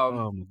 but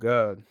oh my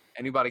God.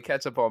 Anybody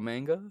catch up on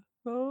manga?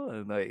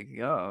 Oh, like,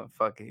 yo,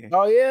 fucking.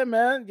 Oh yeah,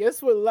 man.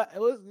 Guess what?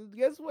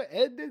 Guess what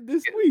ended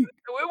this week?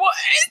 What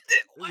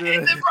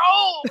ended,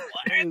 bro?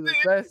 What ended?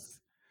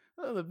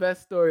 One of the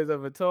best stories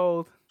ever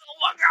told. Oh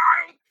my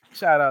God!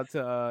 Shout out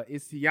to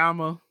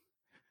Isayama.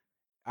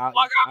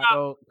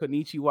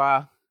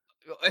 Konnichiwa.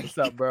 What's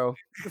up, bro?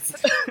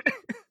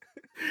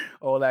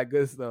 All that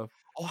good stuff.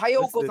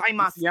 Ohayou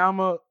gozaimasu.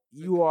 Isayama,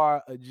 you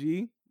are a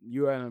G.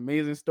 You are an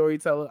amazing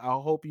storyteller. I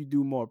hope you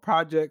do more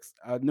projects.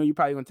 I know you're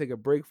probably gonna take a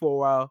break for a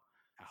while.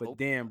 But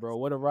damn, bro,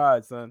 what a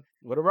ride, son.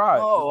 What a ride.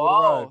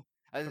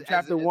 From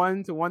chapter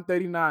 1 to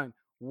 139.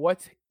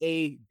 What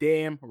a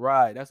damn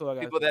ride. That's all I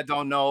got. People that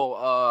don't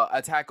know,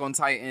 Attack on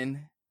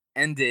Titan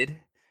ended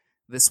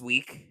this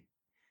week.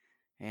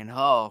 And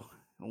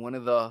one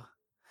of the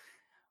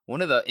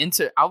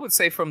I would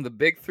say from the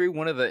big three,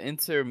 one of the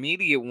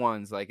intermediate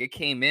ones. Like it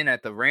came in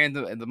at the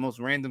most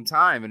random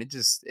time and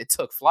it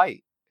took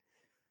flight.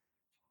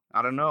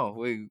 I don't know.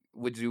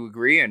 Would you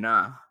agree or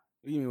not?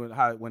 You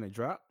mean when it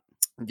dropped?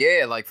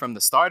 Yeah, like from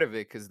the start of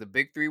it, because the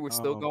big three were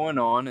still going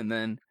on, and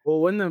then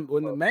when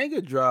the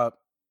manga dropped,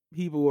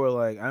 people were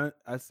like, I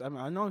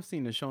know I've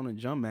seen the Shonen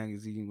Jump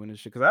magazine when this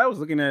shit, because I was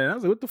looking at it and I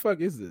was like, what the fuck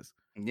is this?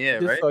 Yeah,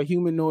 this right.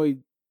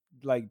 Humanoid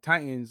like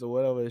Titans or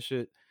whatever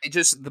shit. It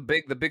just the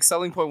big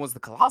selling point was the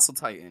Colossal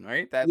Titan,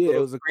 right? It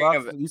was a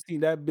colossal. You see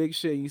that big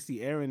shit, you see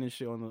Eren and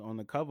shit on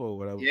the cover or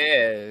whatever.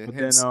 Yeah, but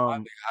then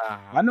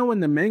I know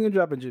when the manga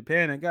dropped in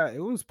Japan, it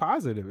was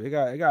positive. It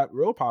got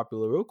real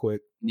popular real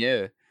quick.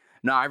 Yeah.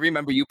 No, I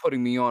remember you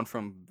putting me on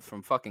from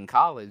fucking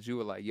college. You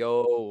were like,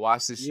 "Yo,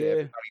 watch this shit."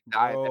 Everybody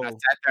died. Then I sat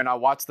there and I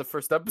watched the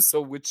first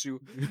episode with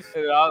you,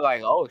 and I was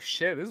like, "Oh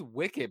shit, this is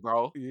wicked,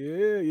 bro."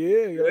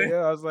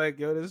 Yeah. I was like,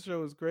 "Yo, this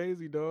show is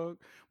crazy, dog."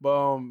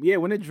 But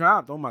when it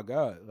dropped, oh my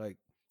God, like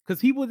because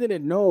people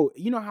didn't know.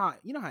 You know how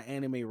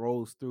anime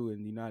rolls through in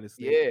the United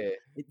States.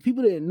 Yeah.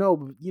 People didn't know,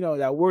 but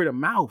that word of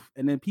mouth,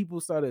 and then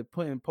people started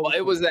putting posts. Well,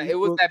 it was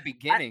that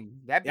beginning.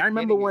 I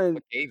remember when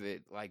what gave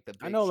it like the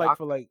big I know, shock.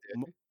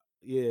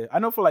 I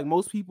know for like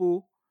most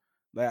people,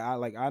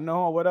 I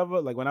know or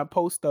whatever. Like when I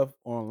post stuff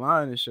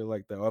online and shit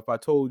like that, or if I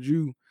told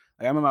you,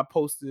 like I remember I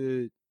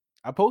posted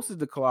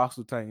the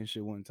Colossal Titan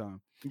shit one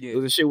time. Yeah. It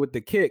was a shit with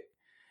the kick.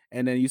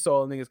 And then you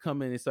saw the niggas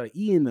come in and start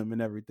eating them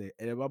and everything.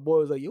 And then my boy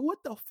was like, yo, what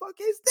the fuck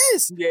is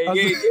this? Yeah.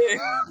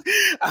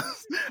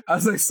 I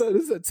was like, so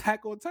this is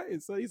Attack on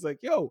Titan. So he's like,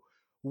 yo,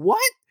 what?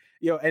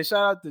 Yo, and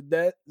shout out to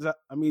Dez.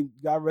 I mean,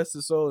 God rest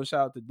his soul and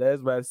shout out to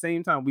Dez. But at the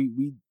same time,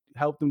 we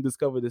helped him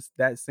discover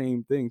that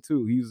same thing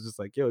too. He was just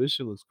like, yo, this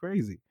shit looks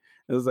crazy.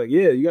 It was like,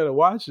 yeah, you gotta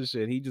watch this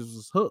shit. He just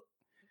was hooked.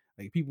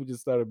 Like people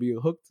just started being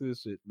hooked to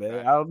this shit, man.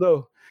 Right. I don't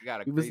know.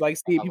 It was like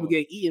seeing people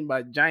get eaten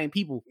by giant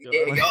people.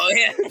 Yeah.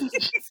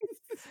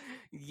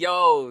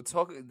 Yo,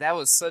 that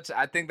was such.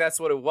 I think that's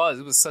what it was.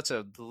 It was such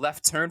a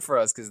left turn for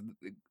us because,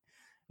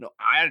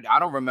 I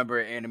don't remember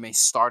anime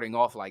starting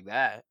off like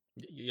that.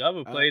 You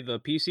ever played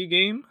the PC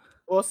game?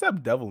 Well,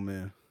 except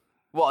Devilman.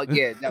 Well,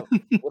 yeah,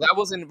 that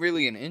wasn't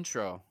really an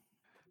intro.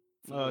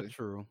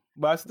 True,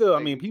 but still, I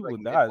mean, people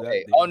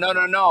die. Oh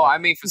no! I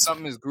mean, for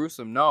something as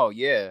gruesome, no,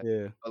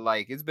 yeah. But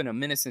like, it's been a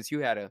minute since you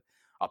had a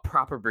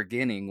proper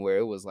beginning where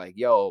it was like,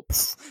 yo,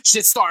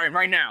 shit's starting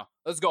right now.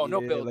 Let's go.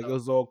 No build. Like it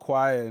was all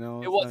quiet.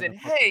 It wasn't.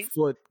 Hey,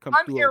 foot come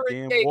I'm through Eren a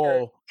damn Yeager,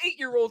 wall.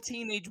 8-year-old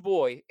teenage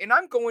boy, and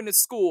I'm going to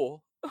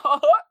school.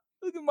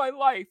 Look at my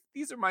life.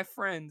 These are my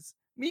friends,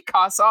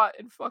 Mikasa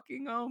and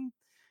fucking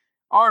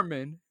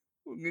Armin.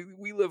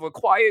 We live a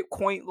quiet,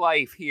 quaint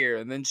life here,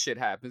 and then shit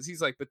happens.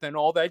 He's like, but then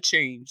all that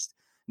changed.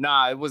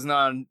 Nah, it was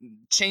not.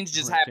 Change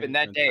just happened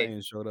that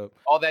day. Showed up.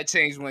 All that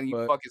changed when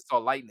you fucking saw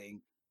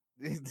lightning.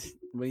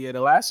 But yeah,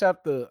 the last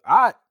chapter,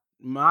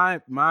 my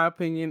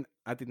opinion,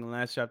 I think the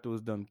last chapter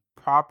was done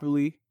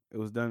properly. It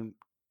was done.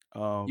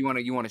 You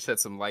want to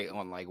shed some light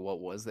on like what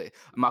was it?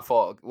 My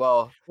fault.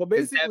 Well,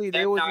 basically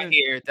Dev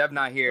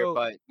not here,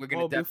 but we're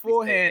gonna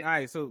beforehand. All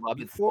right, so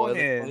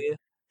beforehand.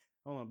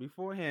 Hold on.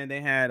 Beforehand, they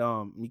had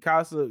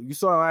Mikasa. You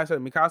saw last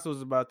time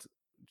Mikasa's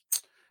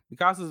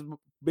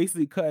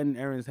basically cutting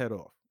Eren's head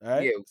off.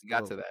 Right? Yeah, we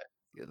got to that.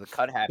 Yeah, the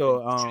cut happened.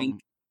 So,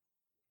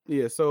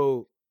 yeah.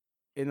 So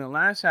in the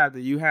last chapter,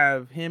 you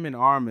have him and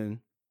Armin,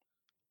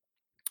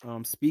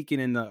 speaking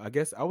in the. I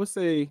guess I would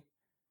say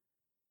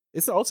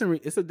it's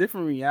a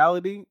different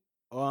reality,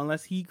 or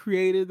unless he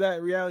created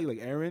that reality,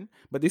 like Eren.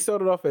 But they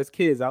started off as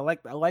kids. I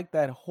like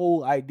that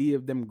whole idea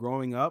of them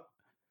growing up,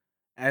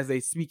 as they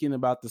speaking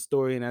about the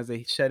story and as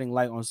they shedding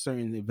light on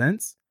certain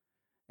events.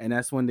 And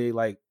that's when they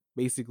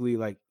basically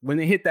when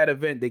they hit that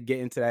event, they get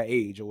into that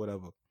age or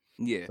whatever.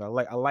 Yeah. So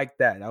I like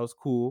that. That was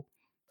cool.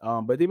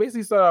 But they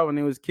basically started out when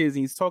they was kids,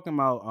 and he's talking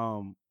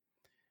about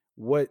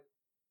what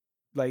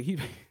he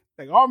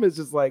Armin's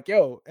just like,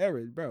 yo,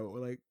 Eren,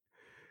 bro,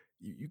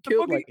 you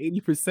killed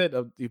 80%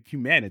 of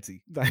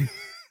humanity.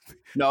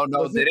 No,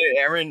 did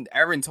it?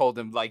 Eren told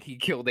him he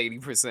killed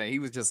 80%. He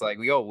was just like,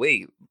 yo,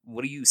 wait,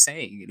 what are you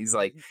saying? And he's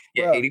like,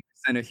 yeah,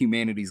 80% of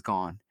humanity's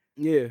gone.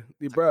 Yeah,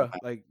 bro.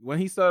 When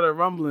he started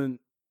rumbling,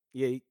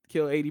 yeah, he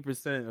killed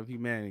 80% of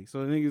humanity.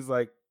 So the nigga's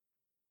like,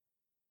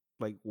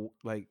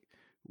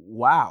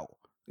 wow.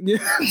 Yeah.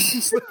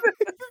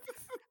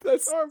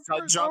 That's our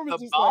drop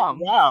the bomb.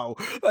 Wow.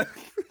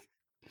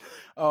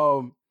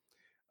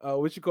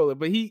 What you call it?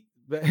 But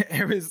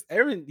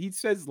Eren, he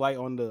sheds light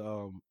on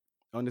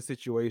the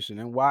situation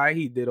and why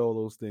he did all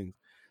those things.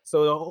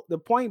 So the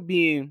point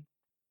being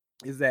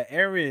is that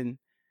Eren,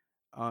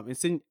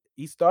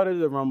 he started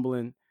the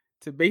rumbling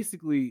to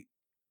basically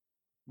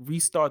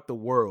restart the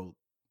world,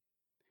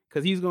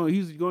 because he's going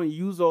to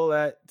use all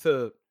that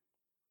to.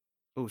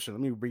 Oh shit!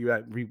 Let me bring you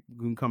back. We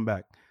can come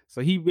back.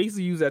 So he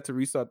basically used that to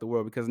restart the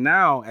world, because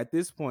now at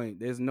this point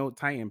there's no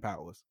Titan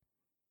powers.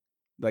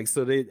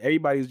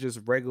 Everybody's just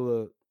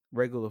regular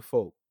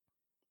folk.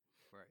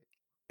 Right.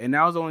 And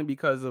that was only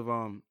because of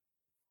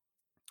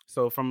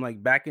so from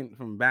back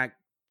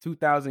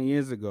 2,000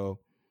 years ago,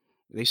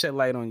 they shed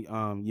light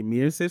on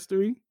Ymir's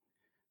history.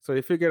 So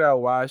they figured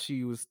out why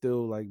she was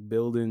still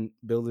building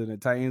the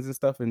Titans and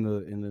stuff in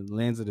the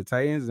lands of the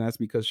Titans, and that's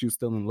because she was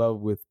still in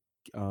love with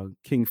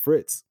King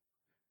Fritz.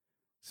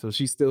 So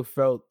she still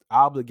felt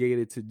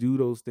obligated to do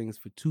those things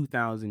for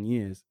 2,000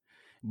 years,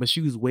 but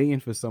she was waiting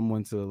for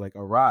someone to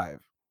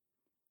arrive,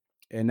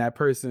 and that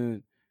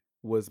person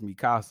was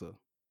Mikasa.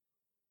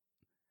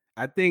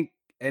 I think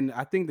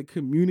the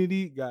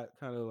community got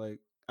kind of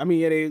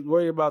they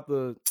worried about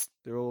their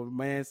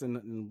romance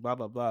and blah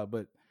blah blah,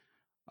 but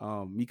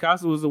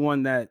Mikasa was the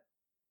one that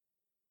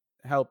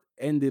helped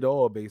end it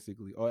all,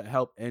 basically, or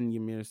helped end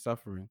Ymir's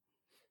suffering.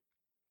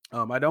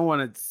 I don't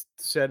want to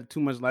shed too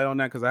much light on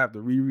that because I have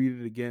to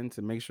reread it again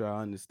to make sure I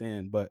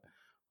understand. But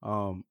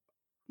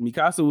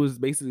Mikasa was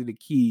basically the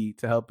key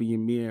to helping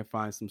Ymir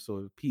find some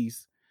sort of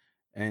peace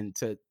and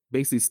to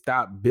basically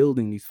stop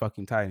building these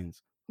fucking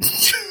Titans.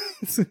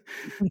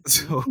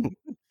 So,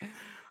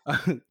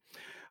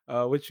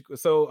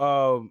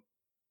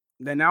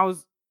 then that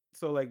was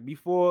So like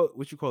before,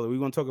 what you call it? We're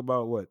gonna talk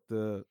about what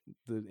the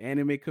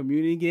anime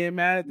community getting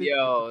mad at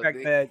the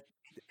fact that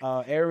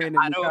Eren and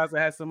Mikasa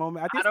had some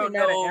moment. I think they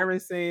mad at Eren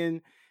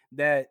saying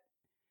that.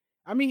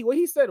 I mean, what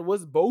he said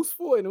was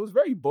boastful and it was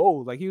very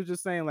bold. Like he was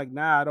just saying, like,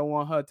 nah, I don't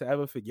want her to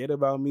ever forget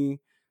about me.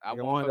 Like,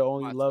 I want her to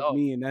only love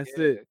me, and that's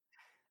it.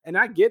 And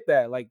I get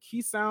that. Like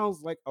he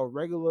sounds like a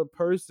regular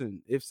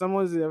person. If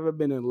someone's ever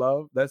been in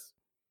love, that's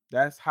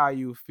how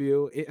you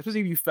feel. Especially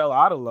if you fell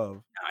out of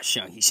love.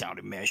 Nah, he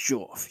sounded mashed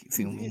off. You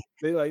feel me?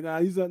 They like,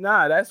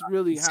 nah, that's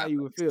really how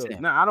you would feel.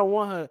 Nah, I don't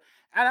want her.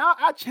 And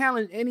I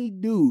challenge any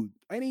dude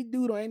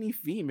or any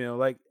female,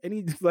 like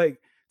any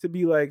like to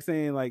be like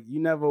saying like you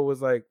never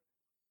was like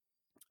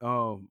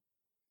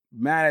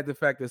mad at the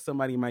fact that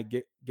somebody might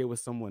get with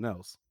someone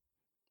else.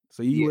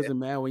 So you wasn't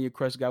mad when your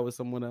crush got with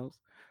someone else?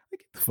 Like,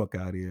 get the fuck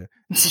out of here.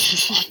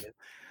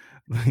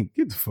 Like,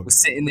 get the fuck out.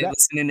 Sitting there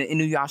listening to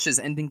Inuyasha's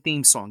ending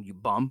theme song, you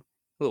bum.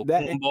 Little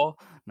ball.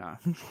 Nah.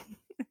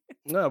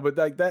 No, but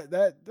like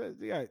that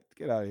yeah,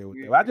 get out of here with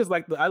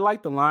that. I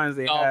like the lines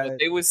they had. But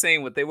they were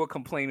saying what they were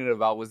complaining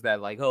about was that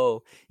like,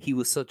 oh, he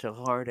was such a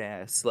hard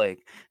ass.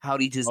 Like,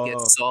 how'd he just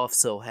get soft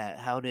so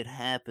how did it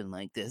happen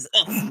like this?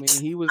 I mean,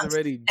 he was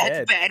already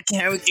dead. That's bad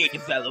character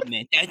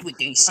development. That's what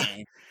they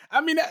saying. I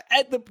mean,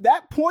 at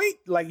that point,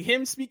 like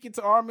him speaking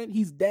to Armin,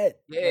 he's dead.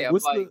 Yeah,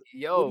 like, I'm like,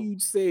 yo, what are you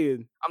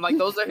saying? I'm like,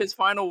 those are his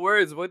final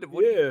words. What do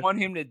you want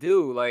him to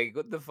do? Like,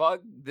 what the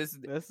fuck? That's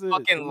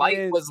fucking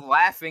Light was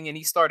laughing and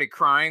he started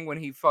crying when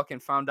he fucking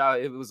found out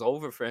it was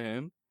over for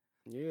him.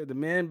 Yeah, the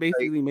man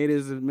basically made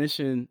his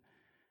mission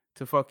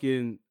to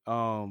fucking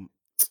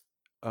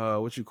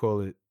what you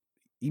call it?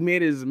 He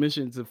made his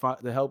mission to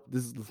help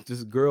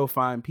this girl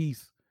find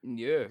peace.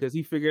 Yeah, because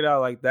he figured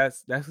out like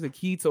that's the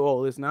key to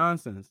all this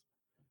nonsense.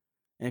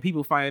 And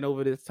people fighting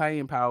over this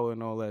Titan power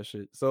and all that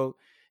shit. So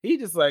he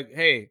just like,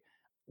 hey,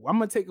 I'm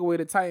gonna take away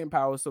the Titan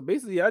power. So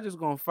basically, I just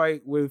gonna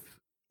fight with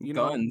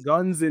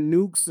guns and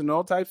nukes and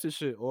all types of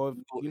shit, or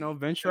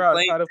venture out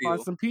and try to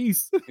find some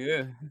peace.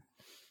 Yeah.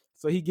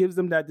 So he gives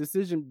them that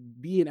decision,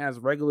 being as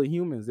regular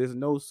humans. There's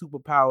no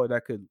superpower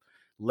that could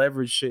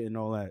leverage shit and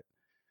all that.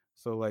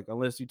 So like,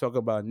 unless you talk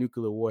about a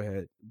nuclear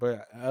warhead,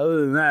 but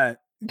other than that.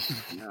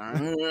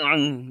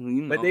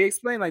 But they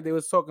explained like they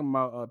was talking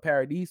about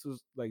Paradis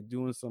was like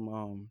doing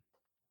some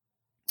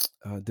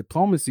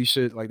diplomacy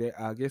shit. Like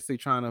I guess they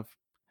trying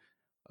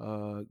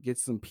to get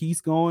some peace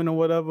going or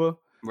whatever.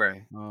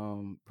 Right.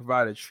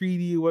 Provide a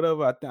treaty or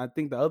whatever. I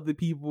think the other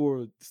people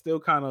were still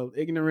kind of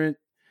ignorant,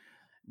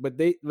 but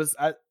it's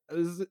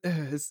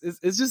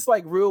just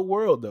like real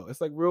world though.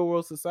 It's like real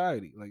world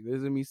society. Like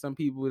there's gonna be some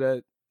people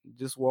that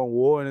just want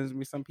war, and there's gonna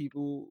be some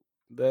people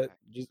that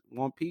just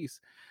want peace.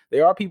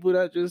 There are people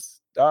that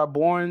just are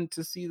born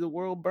to see the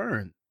world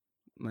burn.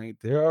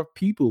 Like there are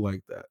people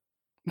like that.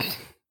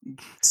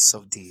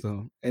 So deep.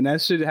 So, and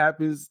that shit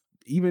happens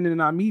even in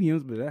our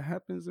mediums, but that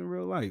happens in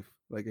real life.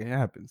 Like it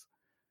happens.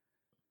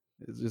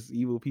 It's just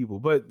evil people.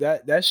 But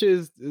that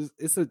shit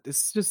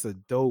it's just a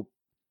dope.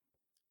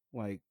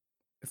 Like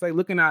it's like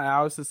looking at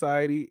our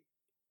society.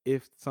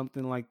 If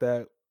something like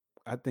that,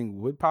 I think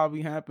would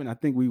probably happen. I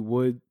think we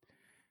would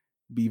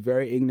be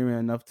very ignorant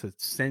enough to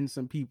send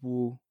some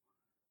people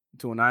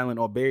to an island,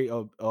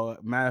 or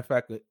matter of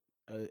fact,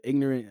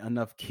 ignorant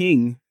enough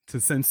king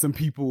to send some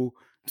people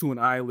to an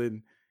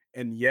island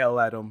and yell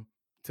at them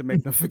to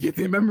make them forget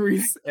their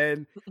memories,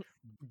 and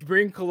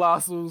bring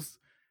colossals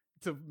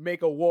to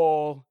make a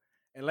wall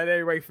and let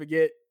everybody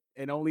forget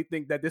and only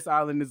think that this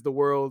island is the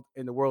world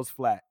and the world's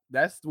flat.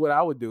 That's what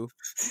I would do.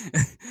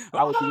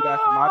 I would do that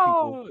for my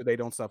people so they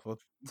don't suffer.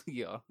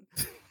 Yo.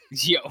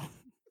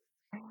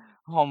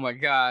 Oh my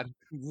God.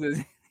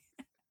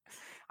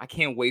 I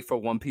can't wait for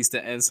One Piece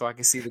to end so I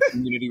can see the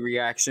community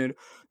reaction.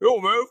 Yo,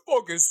 man, it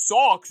fucking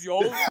sucks, yo.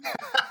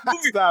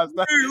 Luffy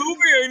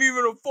ain't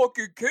even a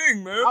fucking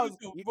king, man.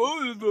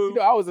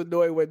 I was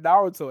annoyed when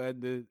Naruto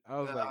ended. I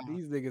was like,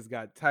 these niggas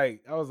got tight.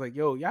 I was like,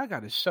 yo, y'all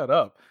gotta shut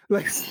up.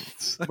 Like,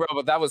 bro,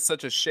 but that was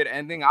such a shit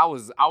ending. I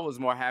was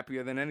more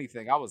happier than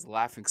anything. I was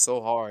laughing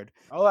so hard.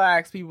 All I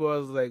asked people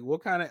was like,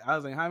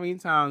 how many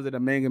times did a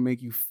manga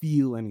make you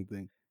feel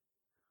anything?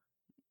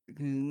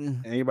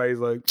 Anybody's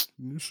like,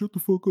 shut the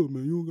fuck up,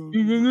 man. You don't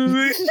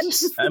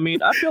I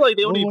mean, I feel like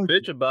they only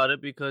bitch about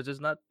it because it's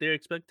not their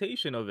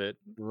expectation of it.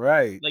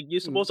 Right. Like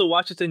you're supposed to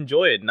watch it to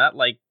enjoy it, not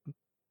like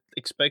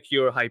expect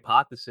your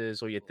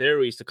hypothesis or your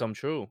theories to come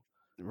true.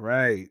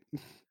 Right.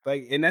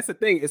 Like, and that's the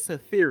thing. It's a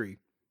theory.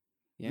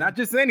 Yeah. Not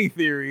just any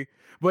theory,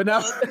 but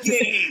not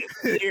theory.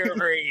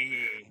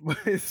 But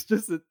it's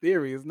just a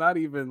theory. It's not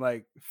even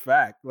like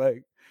fact.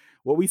 Like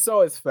what we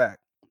saw is fact.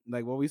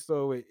 Like what we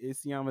saw with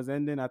Isayama's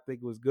ending, I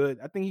think it was good.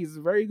 I think he's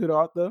a very good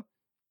author.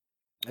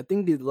 I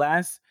think the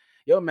last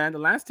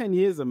 10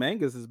 years of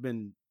mangas has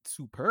been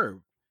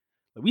superb.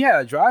 Like, we had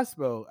a dry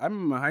spell. I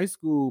remember high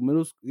school,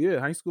 middle school,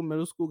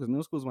 because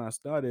middle school is when I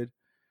started.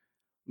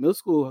 Middle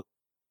school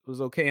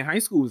was okay. And high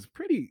school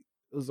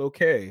was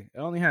okay. I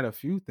only had a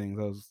few things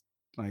I was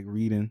like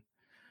reading.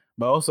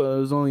 But also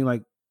it was only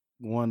like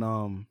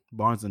one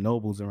Barnes and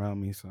Nobles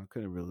around me, so I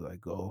couldn't really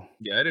like go.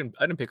 Yeah, I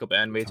didn't pick up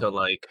anime till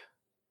like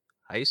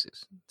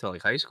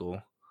high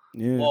school.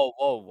 Yeah.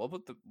 Whoa! What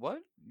about what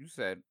you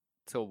said?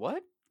 Till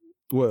what?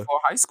 What? Before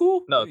high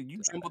school? No,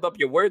 You jumbled up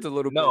your words a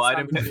little bit. No, It I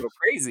sounded didn't. a little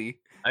crazy.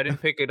 I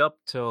didn't pick it up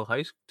till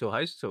high school.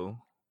 Yeah.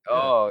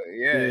 Oh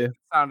yeah, Yeah. it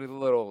sounded a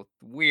little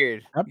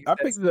weird. I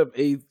picked it up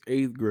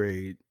eighth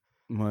grade.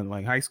 When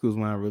like high school is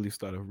when I really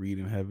started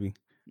reading heavy.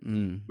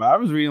 But I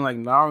was reading like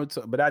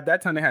Naruto. But at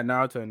that time they had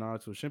Naruto and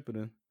Naruto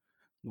Shippuden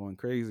going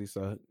crazy.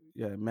 So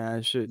yeah,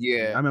 man, shit.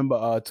 Yeah. I remember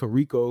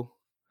Toriko.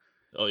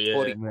 Oh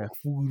yeah, Man,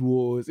 Food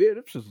Wars. Yeah,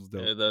 that shit was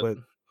dope. Yeah, but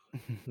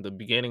the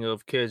beginning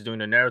of kids doing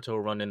the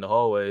Naruto run in the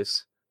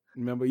hallways.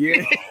 remember,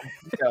 yeah.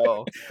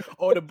 Yo,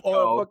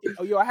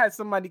 Yo, I had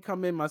somebody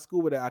come in my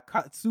school with a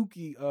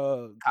Akatsuki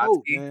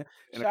coat, man.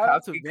 Shout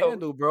out to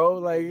Vandal, bro.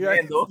 Like,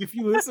 Vandal. if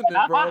you listening,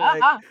 bro,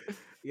 like,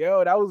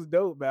 yo, that was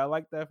dope, man. I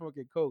like that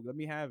fucking coat. Let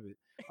me have it.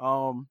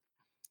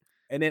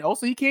 And then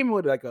also he came in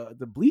with like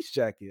the Bleach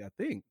jacket, I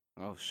think.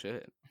 Oh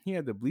shit. He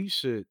had the Bleach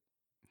shit.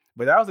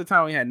 But that was the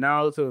time we had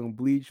Naruto and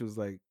Bleach was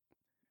like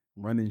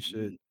running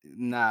shit.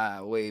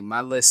 Nah, wait.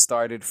 My list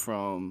started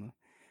from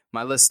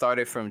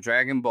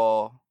Dragon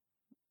Ball,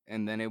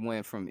 and then it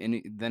went to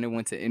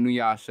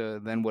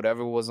Inuyasha, then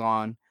whatever was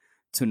on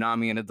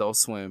Toonami and Adult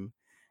Swim.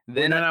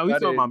 Then we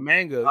talking about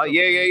manga. Oh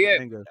yeah.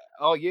 Manga.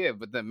 Oh yeah,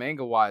 but the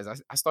manga wise,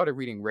 I started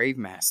reading Rave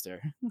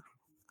Master.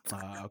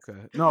 Okay.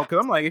 No, because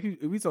I'm like, if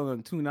we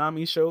talking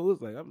Toonami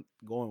shows, like I'm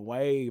going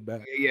way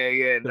back.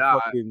 Yeah. Nah.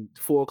 Fucking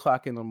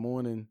 4:00 in the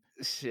morning.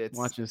 Shit.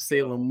 Watching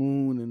Sailor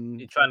Moon and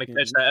you trying to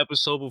catch that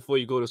episode before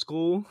you go to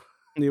school.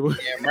 Yeah,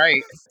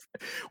 right.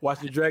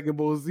 Watching Dragon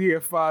Ball Z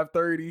at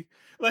 5:30.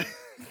 Like,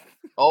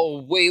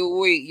 oh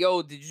wait,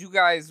 yo, did you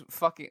guys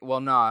fucking? Well,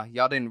 nah,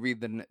 y'all didn't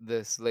read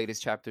this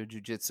latest chapter of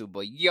Jujutsu,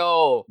 but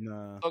yo,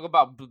 talk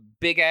about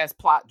big ass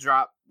plot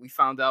drop. We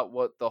found out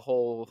what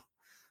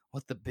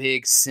the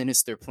big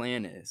sinister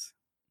plan is.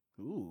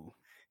 Ooh,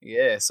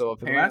 yeah. So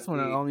apparently, the last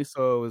one I only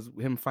saw was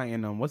him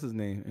fighting what's his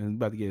name, and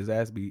about to get his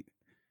ass beat.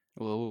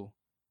 Whoa.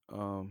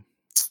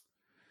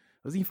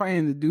 Was he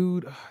fighting the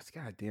dude? Oh,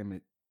 God damn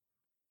it.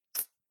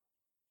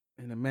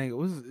 In the manga,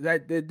 was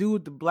that dude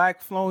with the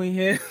black flowing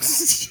hair?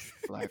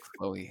 Black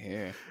flowy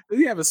hair. Does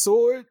he have a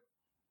sword?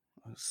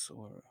 A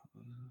sword.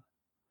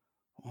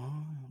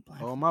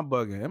 Oh, my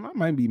bugging. I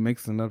might be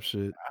mixing up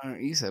shit.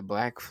 You said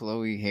black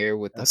flowy hair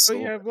with the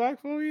sword. Yeah,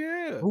 black flowy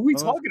hair. Who are we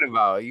talking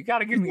about? You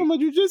gotta give me. Talking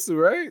about Jujutsu,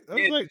 right? I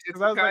was yeah, like,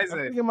 I'm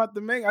thinking about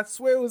the manga. I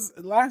swear it was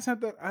last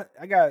time that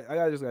I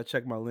gotta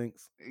check my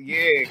links.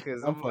 Yeah,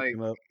 because I'm like,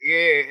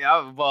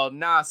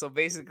 up. So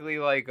basically,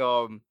 like,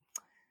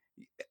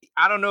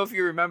 I don't know if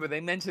you remember, they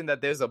mentioned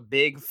that there's a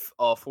big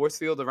force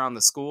field around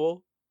the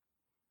school.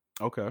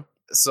 Okay.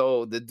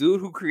 So the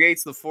dude who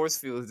creates the force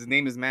field, his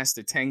name is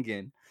Master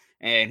Tengen,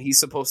 and he's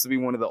supposed to be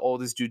one of the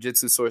oldest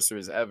jujutsu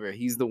sorcerers ever.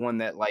 He's the one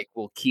that like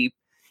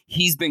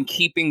he's been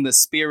keeping the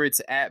spirits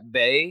at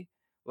bay,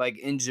 like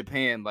in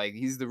Japan. Like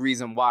he's the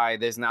reason why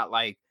there's not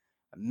like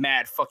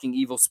mad fucking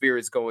evil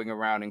spirits going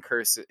around and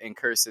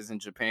curses in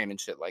Japan and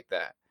shit like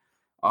that.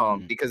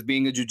 Because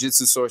being a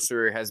jujutsu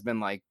sorcerer has been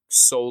like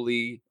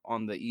solely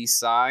on the east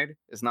side.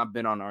 It's not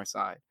been on our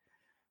side.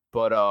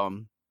 But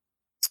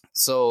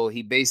so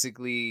he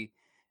basically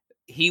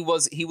he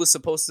was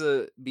supposed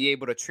to be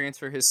able to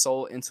transfer his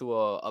soul into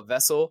a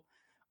vessel.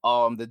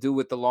 The dude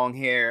with the long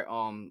hair,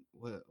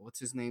 what's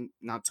his name?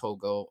 Not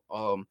Togo.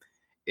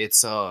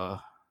 It's oh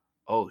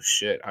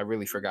shit, I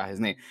really forgot his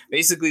name.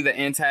 Basically, the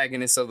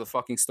antagonist of the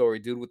fucking story,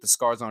 dude with the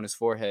scars on his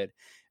forehead,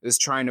 is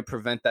trying to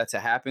prevent that to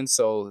happen.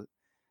 So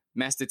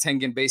Master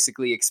Tengen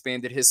basically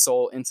expanded his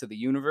soul into the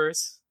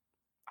universe.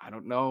 I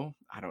don't know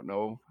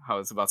how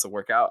it's about to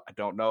work out. I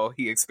don't know.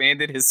 He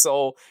expanded his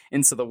soul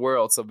into the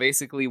world. So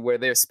basically where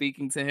they're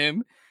speaking to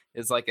him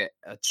is like a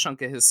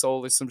chunk of his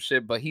soul or some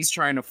shit. But he's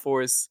trying to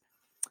force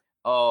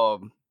the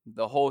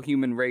whole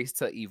human race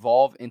to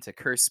evolve into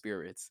cursed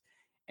spirits.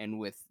 And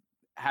with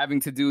having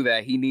to do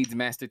that, he needs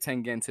Master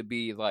Tengen to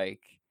be like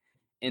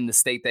in the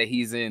state that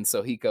he's in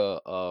so he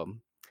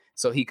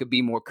could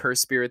be more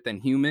cursed spirit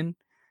than human.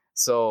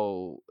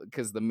 So,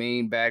 because the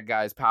main bad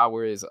guy's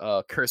power is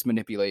curse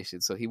manipulation.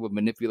 So he would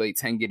manipulate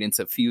Tengen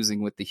into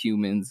fusing with the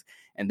humans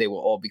and they will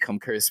all become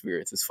cursed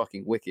spirits. It's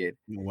fucking wicked.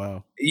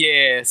 Wow.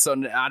 Yeah, so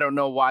I don't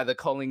know why the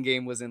Culling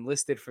game was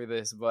enlisted for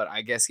this, but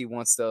I guess he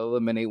wants to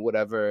eliminate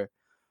whatever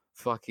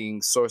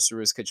fucking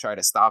sorcerers could try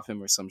to stop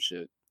him or some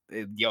shit.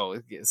 It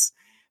gets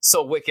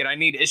so wicked. I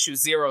need issue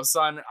 0,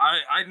 son.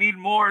 I need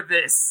more of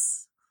this.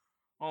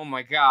 Oh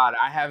my god,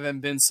 I haven't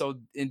been so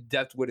in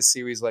depth with a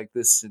series like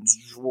this since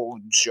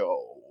JoJo.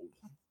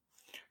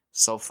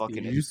 So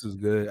fucking. This is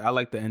good. I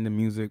like the end of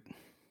music.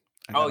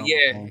 Oh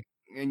yeah,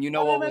 and you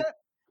know what?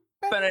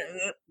 I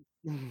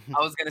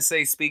was gonna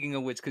say, speaking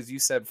of which, because you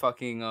said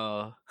fucking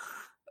what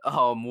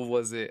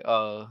was it?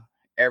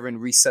 Aaron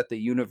reset the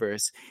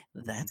universe.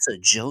 That's a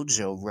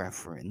JoJo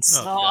reference.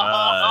 Oh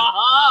god.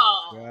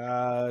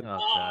 God. Oh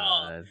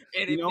god.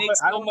 And it makes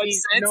so much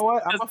sense. You know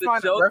what? I'm gonna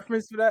find a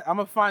reference for that. I'm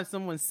gonna find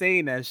someone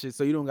saying that shit,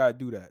 so you don't gotta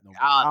do that. No,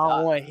 I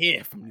don't want to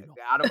hear from you.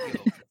 I don't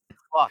give a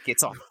fuck.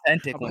 It's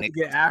authentic I'm when about it to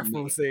get comes from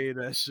Afro me. saying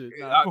that shit.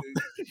 Nah,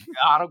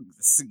 I don't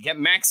get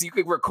Max. You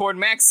could record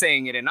Max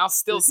saying it, and I'll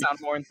still sound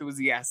more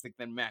enthusiastic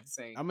than Max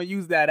saying. I'm gonna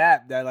use that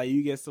app that like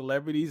you get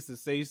celebrities to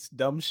say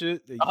dumb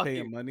shit that you pay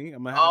them money.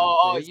 I'm gonna have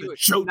them say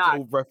it's a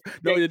JoJo ref.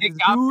 No, get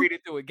Godfrey to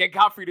do it. Get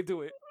Godfrey to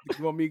do it.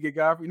 You want me to get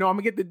Godfrey? No, I'm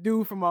gonna get the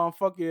dude from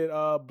fucking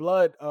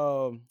Blood.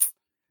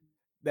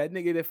 That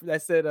nigga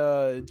that said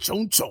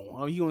chon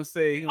chon. He gonna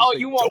say. You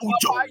want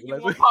Popeye?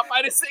 You want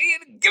Popeye to say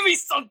it? Give me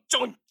some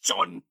chon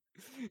chon.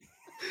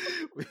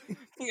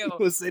 You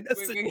gonna say that's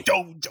a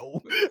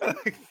JoJo.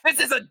 This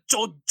is a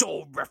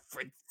JoJo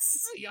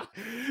reference.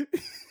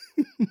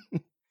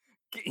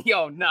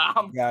 Yo,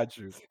 nah. Got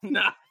you.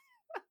 Nah.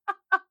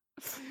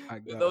 I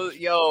got you.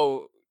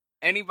 Yo,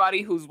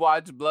 anybody who's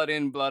watched Blood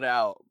In, Blood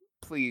Out,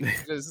 please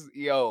just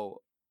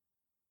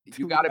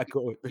you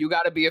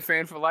gotta be a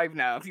fan for life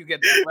now if you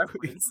get that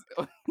reference.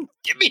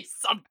 Give me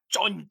some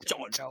chon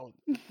chon.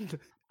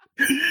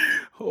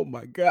 Oh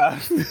my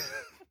god.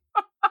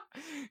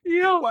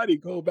 Yo, why'd he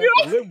go back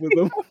and live with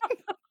him?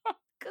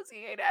 Because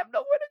he ain't have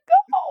nowhere to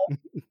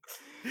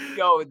go.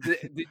 Yo,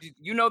 did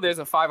you know there's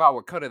a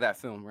 5-hour cut of that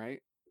film,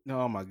 right?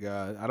 Oh my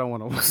god, I don't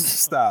want to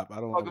stop. I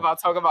don't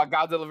talk about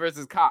Godzilla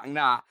versus Kong.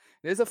 Nah,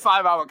 there's a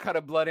 5-hour cut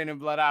of Blood In and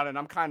Blood Out, and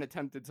I'm kind of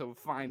tempted to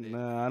find it.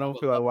 Nah, I don't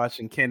feel like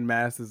watching Ken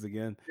Masters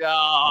again.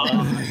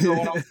 I don't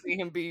want to see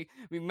him be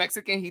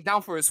Mexican. He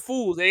down for his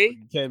fools, eh?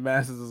 Ken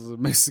Masters is a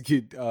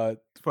Mexican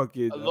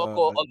fucking a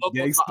local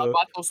gangster.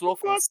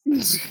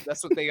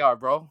 That's what they are,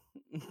 bro.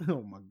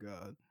 Oh my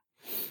god.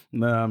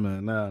 Nah,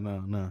 man,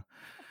 nah.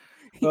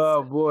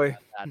 Oh boy.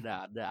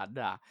 Nah.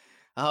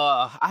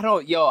 I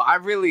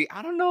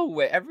don't know,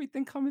 with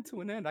everything coming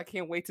to an end, I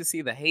can't wait to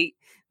see the hate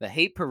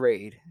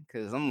parade,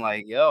 because I'm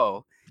like,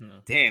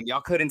 damn,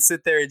 y'all couldn't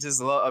sit there and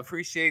just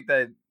appreciate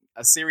that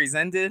a series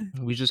ended.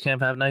 We just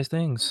can't have nice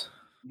things.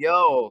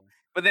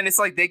 But then it's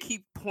like they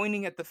keep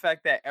pointing at the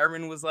fact that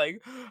Eren was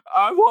like,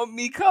 I want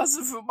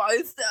Mikasa for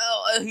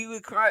myself, and he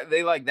would cry.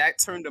 They like that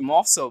turned him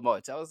off so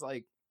much. I was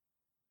like,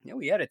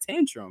 he had a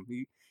tantrum.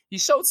 He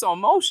showed some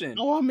emotion.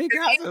 I want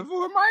Mikasa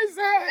for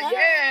myself.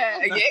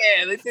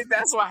 Yeah. They think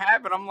that's what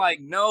happened. I'm like,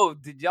 no,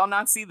 did y'all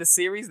not see the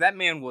series? That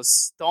man was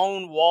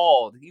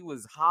stone-walled. He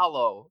was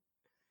hollow.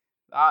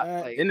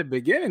 In the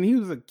beginning, he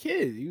was a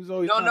kid. He was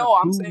always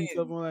I'm saying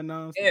stuff on that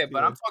nonsense. Yeah,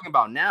 but I'm talking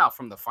about now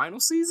from the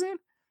final season.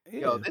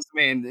 Yeah. This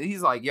man,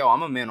 he's like,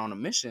 I'm a man on a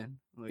mission.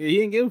 Like, he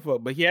didn't give a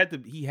fuck, but he had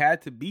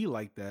to be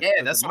like that.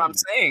 Yeah, that's what I'm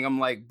saying. I'm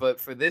like,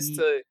 but for this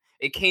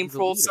it came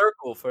full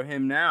circle for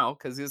him now,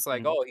 because it's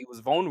like, he was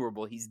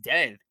vulnerable. He's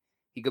dead.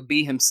 He could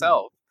be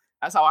himself.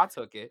 That's how I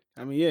took it.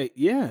 I mean,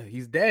 yeah,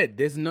 he's dead.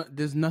 There's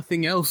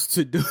nothing else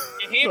to do.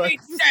 He's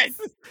dead.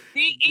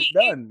 He's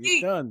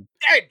done.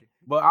 Dead.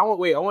 But I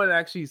want to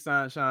actually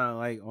shine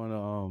light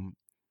on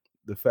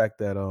the fact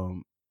that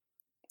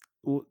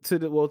to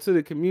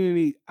the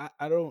community,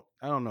 I don't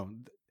know.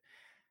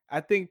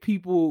 I think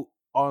people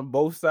on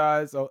both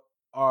sides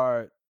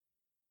are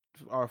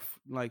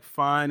like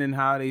fine in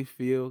how they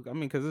feel. I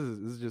mean, because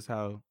this is just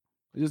how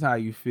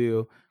you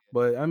feel.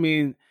 But I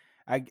mean,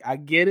 I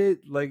get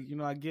it. Like,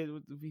 I get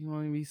it.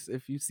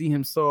 If you see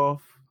him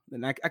soft,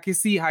 then I can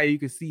see how you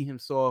could see him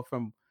soft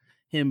from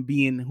him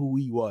being who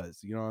he was.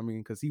 You know what I mean?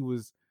 Because he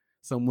was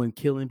someone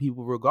killing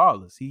people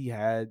regardless. He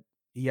had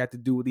to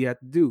do what he had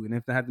to do, and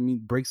if that had to mean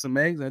break some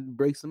eggs, I had to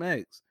break some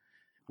eggs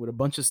with a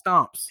bunch of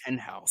stomps.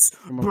 Henhouse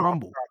from a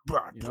rumble.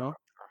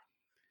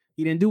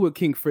 He didn't do what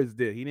King Fritz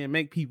did. He didn't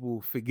make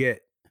people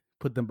forget,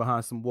 put them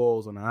behind some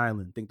walls on an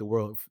island, think the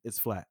world is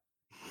flat.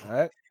 All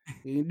right?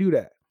 He didn't do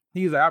that.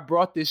 He's like, I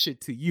brought this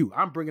shit to you.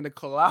 I'm bringing the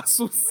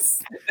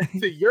Colossals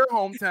to your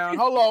hometown.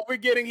 Hello, we're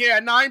getting here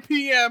at 9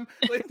 p.m.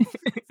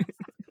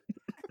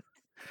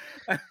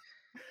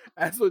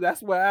 That's what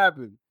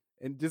happened.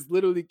 And just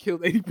literally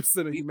killed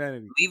 80% of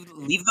humanity.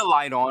 Leave the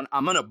light on.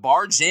 I'm gonna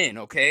barge in,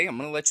 okay? I'm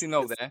gonna let you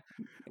know that.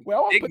 Well,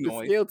 I want to put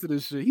the scale to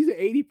this shit. He's at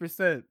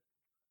 80%.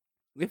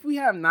 If we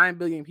have 9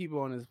 billion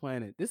people on this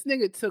planet, this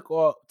nigga took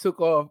off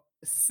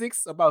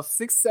about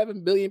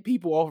 6-7 billion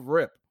people off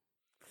rip.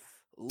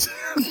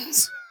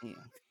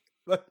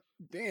 Like,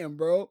 damn,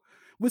 bro.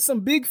 With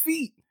some big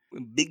feet.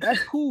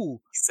 That's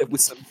cool. He said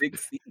with some big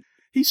feet.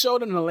 He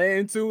showed him the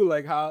land too,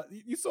 like how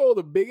you saw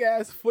the big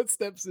ass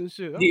footsteps and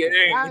shit. Yeah.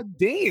 Like, God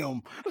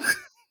damn.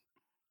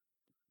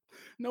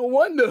 No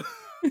wonder.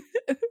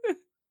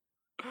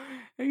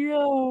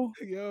 Yo,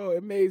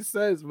 it made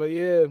sense, but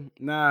yeah,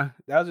 nah,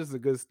 that was just a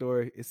good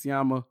story.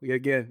 Isayama,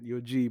 again, you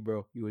a G,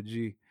 bro. You a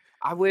G.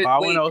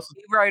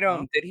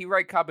 Did he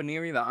write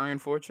Kabaneri, the Iron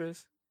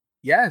Fortress?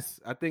 Yes,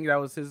 I think that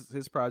was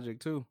his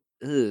project too.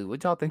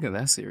 What y'all think of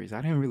that series?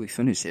 I didn't really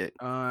finish it.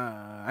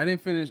 I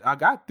didn't finish. I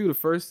got through the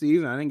first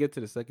season. I didn't get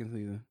to the second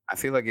season. I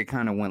feel like it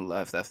kind of went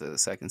left after the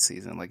second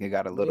season. Like it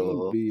got a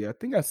little. I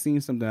think I seen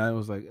something. I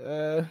was like,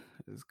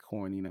 it's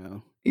corny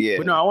now. Yeah.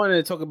 But no, I wanted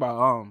to talk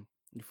about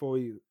before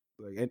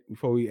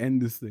we end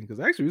this thing,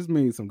 because actually this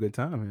made some good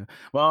time here.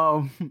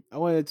 Well, I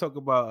wanted to talk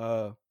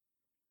about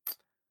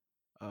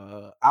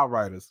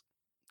Outriders,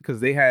 because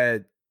they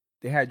had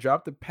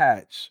dropped a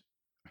patch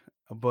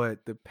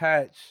But the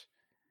patch.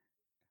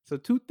 So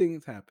 2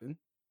 things happened.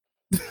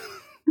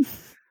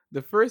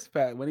 The first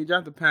patch, when he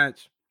dropped the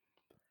patch,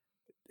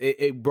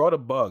 it brought a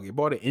bug. It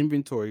brought an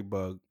inventory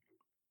bug,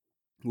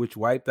 which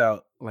wiped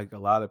out like a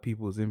lot of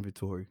people's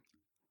inventory.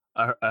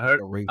 I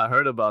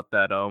heard about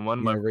that.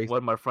 One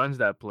of my friends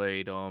that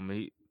played.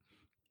 I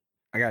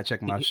gotta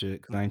check my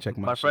shit because I ain't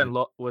checking my shit. My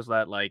friend was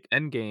at like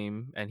end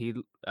game, and he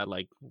at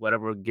like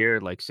whatever gear,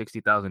 like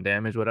 60,000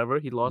 damage, whatever.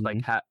 He lost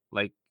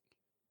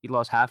he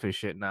lost half his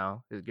shit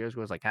now. His gear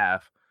score was like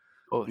half.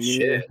 Oh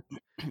shit!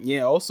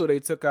 Yeah. Also, they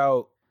took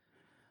out.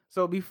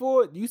 So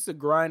before, you used to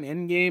grind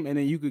end game, and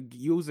then you could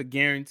use a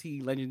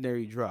guaranteed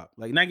legendary drop.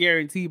 Like not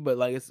guaranteed, but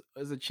like it's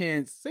a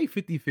chance. Say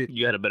 50-50.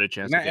 You had a better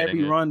chance. Not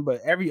every run,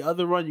 but every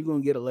other run, you're gonna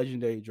get a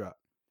legendary drop.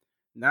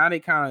 Now they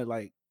kind of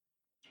like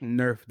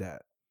nerf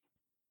that.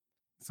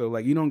 So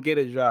like you don't get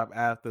a drop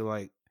after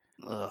like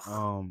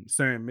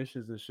certain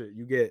missions and shit.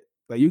 You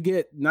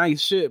get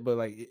nice shit, but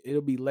like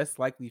it'll be less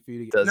likely for you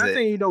to get. Not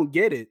saying you don't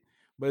get it,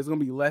 but it's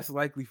gonna be less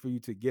likely for you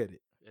to get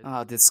it.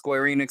 Did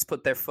Square Enix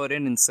put their foot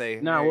in and say,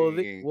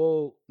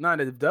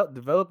 the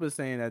developers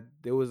saying that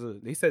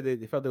they said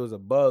they felt there was a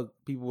bug.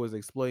 People was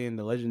exploiting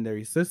the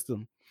legendary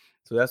system.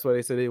 So that's why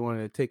they said they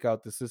wanted to take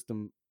out the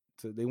system.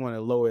 They want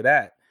to lower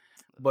that.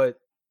 But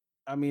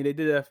I mean, they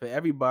did that for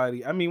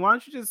everybody. I mean, why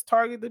don't you just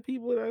target the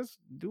people that's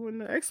doing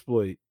the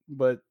exploit?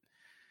 But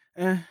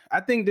I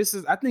think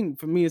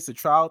for me, it's a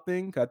trial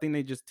thing. I think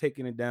they just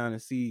taking it down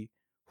and see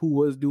who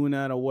was doing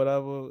that or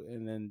whatever,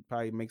 and then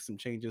probably make some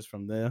changes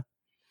from there.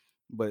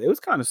 But it was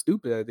kind of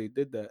stupid that they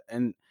did that.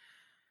 And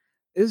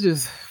it's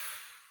just,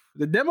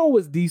 the demo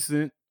was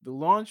decent. The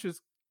launch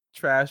was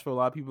trash for a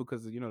lot of people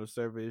because of, the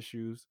server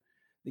issues.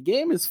 The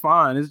game is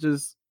fine. It's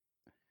just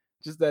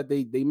that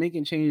they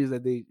making changes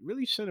that they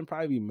really shouldn't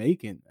probably be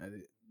making.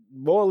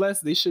 More or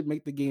less, they should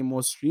make the game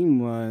more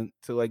streamlined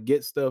to like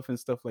get stuff and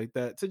stuff like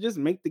that. To just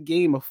make the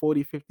game a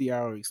 40, 50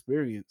 hour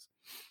experience.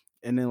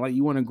 And then like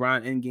you want to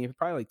grind end game for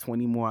probably like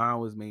 20 more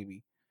hours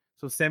maybe.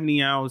 So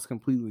 70 hours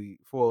completely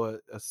for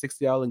a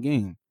 $60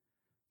 game.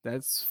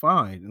 That's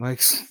fine. Like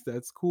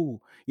that's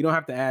cool. You don't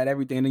have to add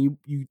everything. And then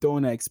you throw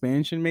in that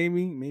expansion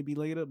maybe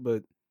later.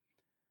 But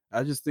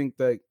I just think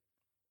that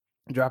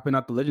dropping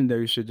out the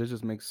legendary shit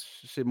just makes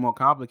shit more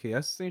complicated.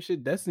 That's the same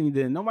shit Destiny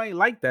did. Nobody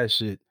liked that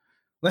shit.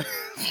 Like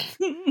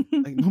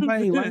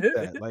nobody liked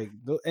that. Like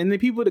and the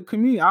people, the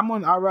community. I'm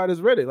on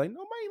Outriders Reddit. Like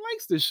nobody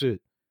likes this shit.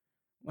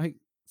 Like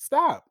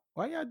stop.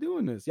 Why y'all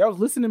doing this? Y'all was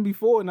listening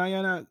before, now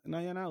y'all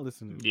not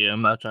listening. Yeah,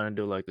 I'm not trying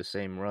to do like the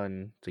same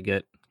run to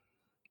get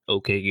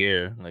okay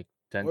gear like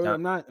 10 times.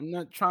 I'm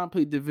not trying to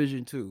play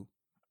Division 2.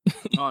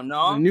 Oh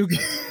no, new game.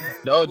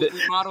 No,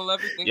 model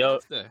everything. Yo,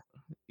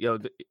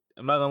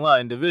 I'm not gonna lie.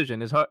 In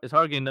Division, it's hard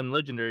getting them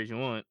legendaries you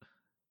want.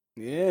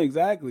 Yeah,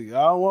 exactly.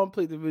 I don't want to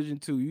play Division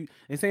 2.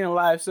 This ain't a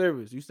live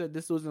service. You said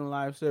this wasn't a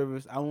live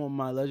service. I want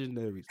my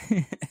legendaries.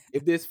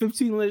 If there's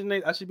 15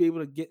 legendaries, I should be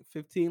able to get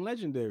 15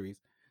 legendaries.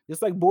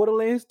 Just like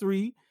Borderlands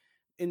 3,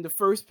 in the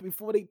first,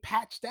 before they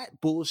patched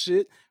that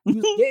bullshit, you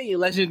was getting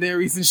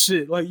legendaries and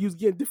shit. Like you was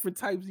getting different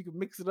types. You can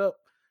mix it up,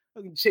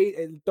 change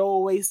and throw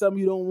away some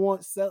you don't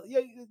want. Sell,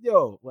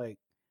 yo, like,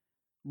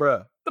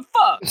 bruh, the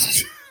fuck,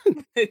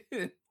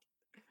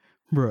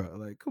 bruh.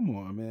 Like, come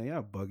on, man,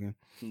 y'all bugging.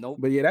 Nope.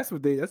 But yeah, that's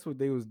what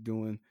they was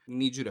doing.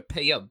 Need you to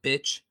pay up,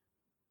 bitch.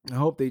 I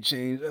hope they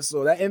change.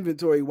 So that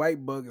inventory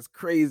white bug is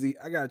crazy.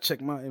 I gotta check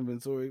my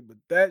inventory, but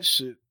that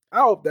shit.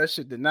 I hope that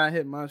shit did not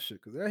hit my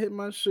shit, because that hit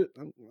my shit.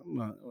 I'm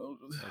not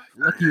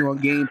lucky you on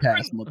Game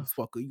Pass,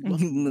 motherfucker. You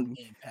lucky on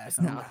Game Pass.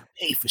 I'm not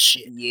pay for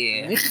shit.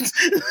 Yeah,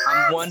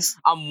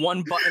 I'm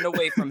one button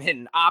away from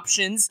hitting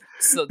options.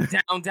 So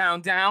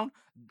down,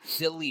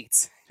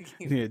 delete.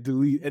 Yeah,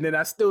 delete, and then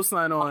I still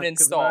sign on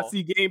because when I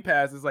see Game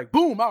Pass, it's like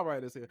boom,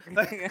 Outriders here.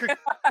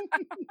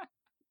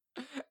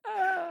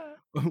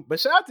 But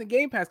shout out to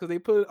Game Pass because they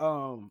put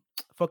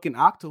fucking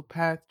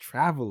Octopath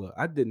Traveler.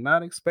 I did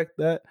not expect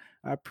that.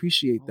 I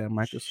appreciate that,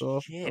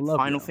 Microsoft. Shit. I love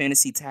Final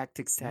Fantasy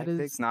Tactics,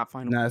 not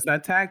Final. No, it's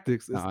not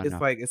Tactics.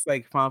 It's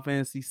like Final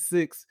Fantasy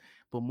 6,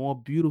 but more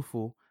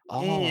beautiful.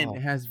 And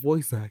it has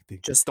voice acting.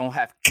 Just don't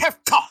have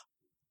Kefka.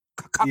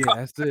 Yeah,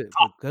 that's it.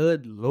 But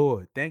good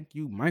Lord, thank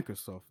you,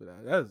 Microsoft, for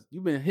that.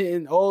 You've been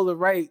hitting all the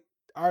right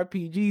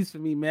RPGs for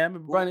me, man. I've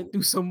been running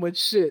through so much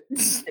shit.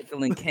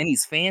 Tickling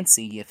Kenny's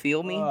fancy, you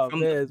feel me?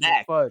 From the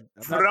back.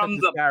 From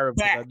the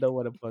back. I don't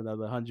want to put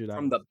another 100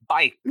 from the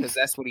bike, because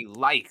that's what he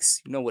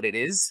likes. You know what it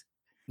is?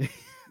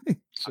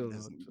 Chill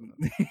out.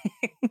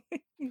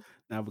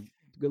 Now,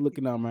 good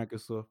looking out,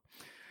 Microsoft.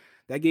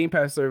 That Game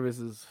Pass service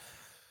is.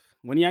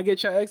 When y'all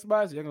get your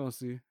Xbox, you're gonna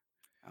see.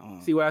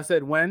 See what I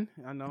said? When?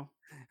 I know.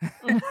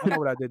 I know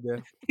what I did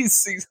there. He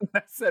sees what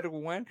I said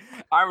when.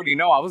 I already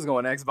know I was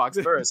going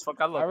Xbox first. Fuck,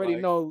 I already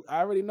know.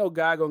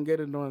 Guy gonna get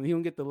it on. He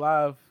gonna get the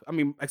live. I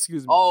mean,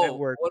 excuse me.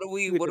 Network. What are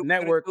we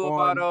network do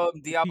about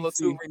Diablo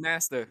 2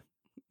 Remastered?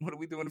 What are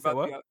we doing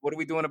what are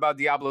we doing about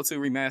Diablo 2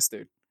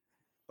 Remastered?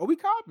 Oh, we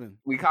copping.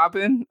 We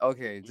copping?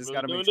 Okay, just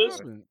gotta make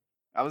sure.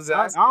 I was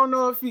asking. I don't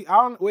know if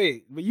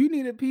but you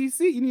need a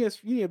PC. You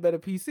need a better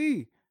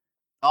PC.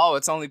 Oh,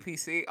 it's only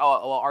PC.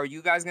 Oh, well, are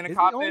you guys gonna Is it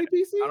cop only it?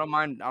 PC? I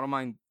don't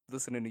mind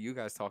listening to you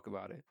guys talk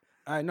about it.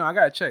 I know. I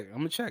gotta check. I'm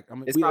gonna check.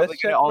 It's probably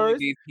Let's gonna check only first.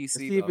 be Let's PC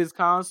see if though. it's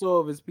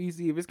console. If it's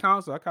PC. If it's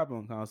console, I cop it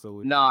on console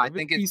with No, you. I If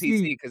think it's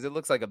PC because it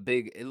looks like a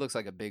big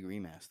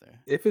remaster.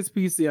 If it's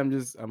PC,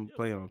 I'm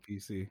playing on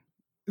PC.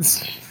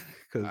 Because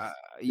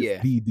Yeah,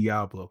 it's the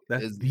Diablo.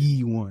 That's It's-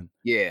 the one.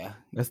 yeah.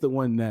 That's the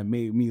one that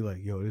made me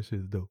like, yo, this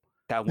shit's dope.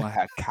 That one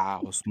had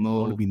cows. I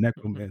want to Moo, be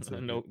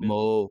necromancer. No,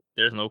 moo.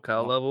 there's no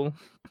cow Oh. level.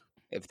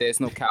 If there's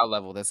no cow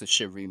level, that's a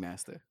shit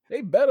remaster.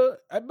 They better.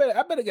 I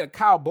better get a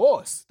cow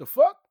boss. The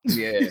fuck?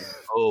 Yeah.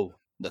 Oh,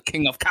 the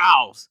king of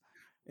cows.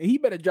 And he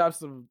better drop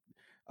some.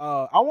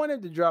 I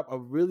wanted to drop a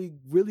really,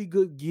 really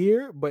good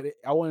gear, but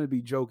I wanted to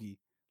be jokey.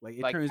 Like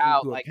it Like turns cow,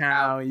 into a like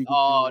cow, and you can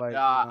Oh, do like,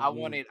 nah, you know I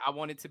what mean?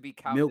 wanted to be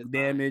cow Milk design.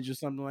 damage or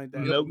something like that.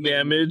 Milk Like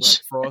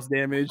damage. frost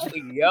damage,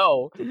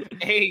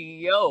 Hey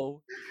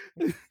yo,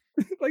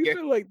 like Yeah,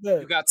 shit like you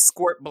that. got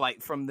squirt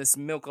blight from this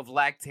milk of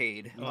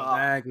lactate.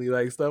 Exactly,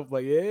 like stuff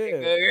like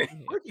yeah,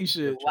 quirky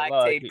shit.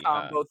 Lactate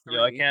combo 3.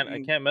 Yo,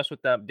 I can't mess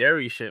with that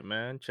dairy shit,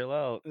 man. Chill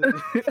out.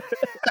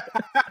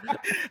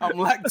 I'm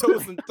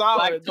lactose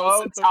intolerant. Lactose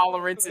dog.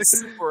 intolerance is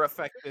super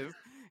effective.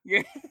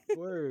 Yeah.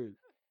 Word.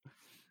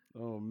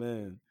 Oh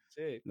man.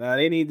 Shit. Nah,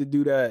 they need to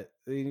do that.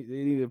 They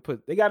need to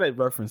put. They gotta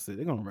reference it.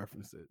 They're gonna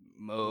reference it.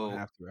 They're Moo. gonna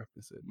have to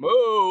reference it.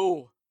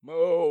 Moo.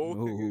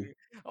 Moo.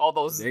 All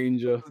those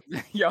Danger.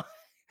 yo,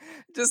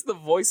 just the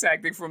voice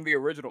acting from the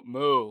original.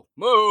 Moo.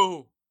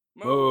 Moo.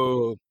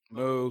 Moo.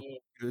 Moo.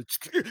 Moo.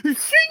 Moo.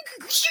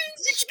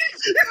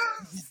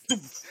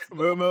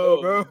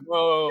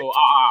 Moo.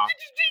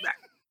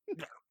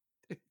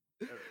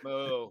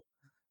 Moo.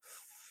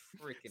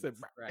 Freaking Said,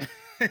 right.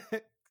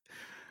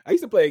 I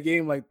used to play a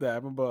game like that. I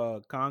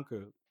remember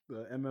Conquer,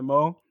 the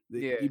MMO.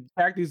 Yeah. The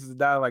characters used to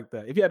die like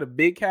that. If you had a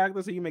big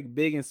character, so you make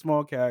big and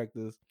small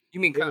characters. You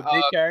mean You have a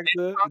big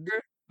character.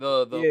 Conquer?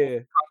 The Yeah.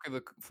 Conquer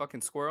the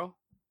fucking squirrel?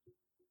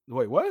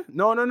 Wait, what?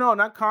 No,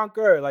 not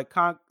Conquer. Like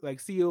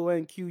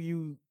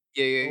CONQU.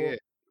 Yeah.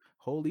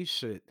 Holy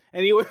shit.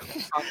 Anyway,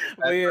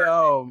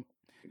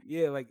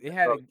 yeah, like it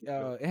had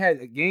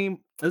a game.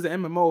 It was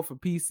an MMO for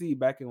PC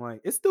back in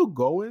like it's still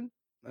going.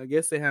 I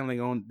guess they had like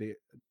on the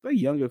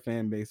younger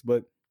fan base,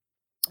 but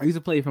I used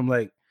to play from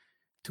like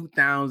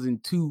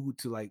 2002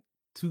 to like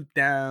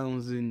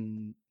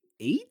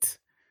 2008.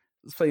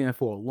 I was playing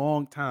for a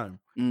long time,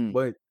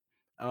 but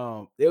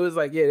it was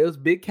like it was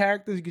big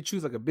characters. You could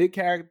choose like a big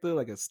character,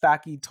 like a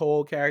stocky,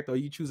 tall character, or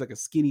you choose like a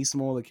skinny,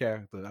 smaller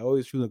character. I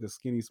always choose like a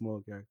skinny,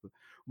 small character,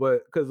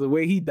 but because the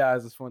way he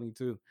dies is funny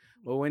too.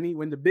 But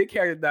when the big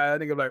character dies, I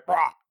think I'm like,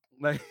 rah!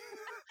 Like.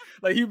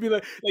 Like you'd be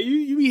like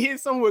you be hitting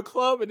someone with a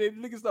club and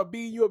then niggas start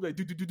beating you up like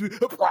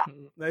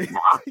like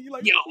you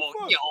like yo.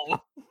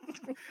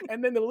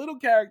 And then the little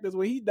characters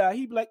when he died,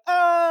 he'd be like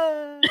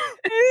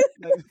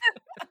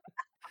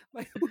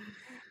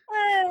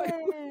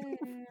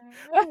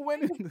who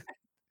went in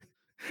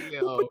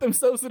who put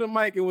themselves to the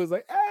mic and was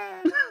like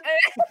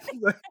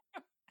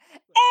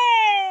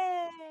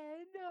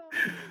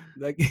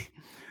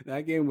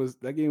that game was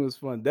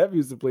fun. Dev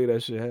used to play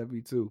that shit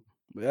heavy too.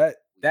 But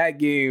that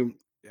game,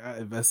 I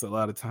invested a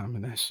lot of time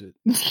in that shit.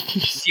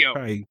 Yo.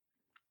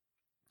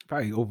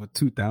 Probably over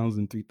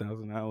 2,000,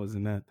 3,000 hours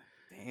in that.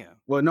 Damn.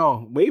 Well,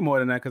 no, way more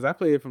than that because I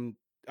played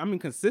it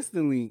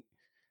consistently.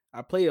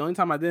 I played. The only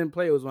time I didn't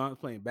play was when I was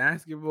playing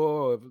basketball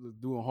or if I was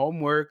doing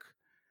homework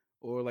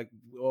or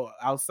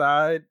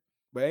outside.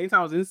 But anytime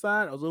I was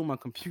inside, I was on my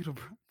computer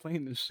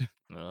playing this shit.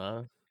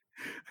 I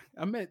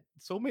met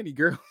so many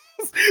girls.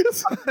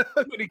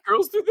 How many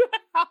girls do that?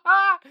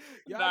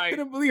 I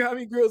couldn't believe how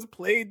many girls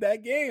played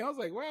that game. I was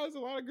like, wow, there's a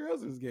lot of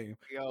girls in this game.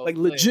 Yo, like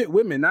legit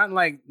women, not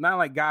like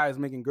guys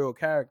making girl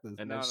characters.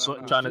 And then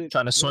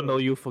trying to swindle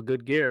you for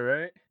good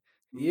gear, right?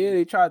 Yeah,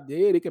 they tried.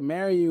 Yeah, they can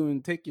marry you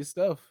and take your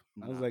stuff.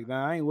 I was like,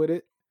 nah, I ain't with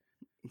it.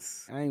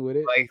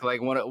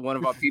 Like one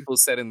of our people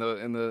said in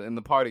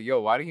the party,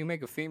 yo, why do you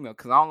make a female?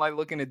 Because I don't like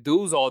looking at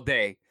dudes all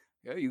day.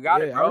 Yeah, you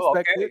got it, bro. I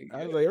respect okay. it.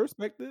 I was like, I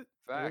respect it.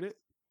 Fact.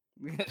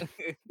 I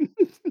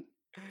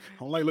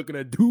don't like looking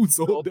at dudes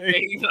all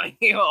day. Like,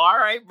 all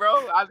right,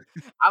 bro.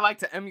 I like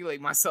to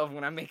emulate myself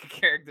when I make a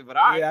character, but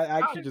I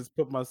actually just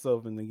put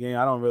myself in the game.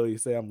 I don't really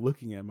say I'm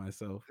looking at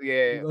myself.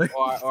 Yeah,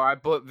 or I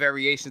put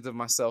variations of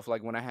myself,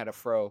 like when I had a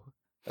fro.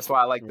 That's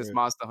why I like this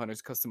Monster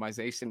Hunter's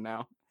customization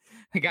now.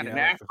 I got an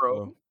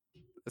afro.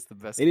 That's the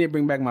best. They didn't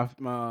bring back my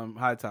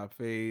high top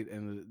fade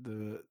and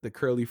the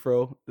curly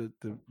fro, the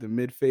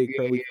mid fade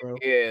curly fro.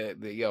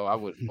 Yeah, I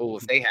would. Oh,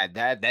 if they had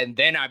that,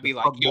 then I'd be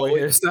like, yo,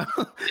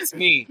 it's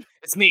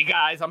me,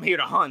 guys. I'm here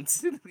to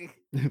hunt.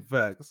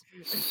 Facts.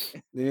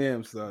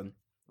 Damn, son.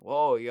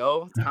 Whoa,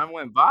 yo, time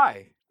went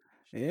by.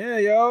 Yeah,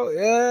 yo,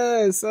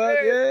 yeah, son,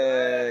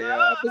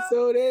 yeah.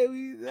 Episode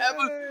 8,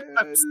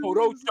 episode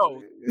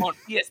Ocho on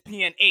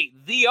ESPN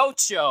 8, The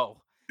Ocho.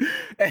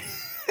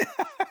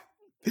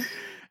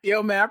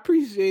 Yo, man, I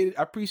appreciate it.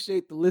 I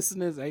appreciate the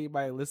listeners,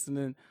 everybody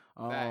listening.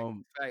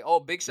 Oh,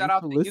 big shout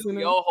out to you,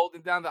 yo,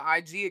 holding down the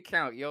IG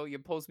account. Yo, your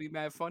post be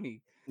mad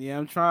funny. Yeah,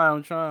 I'm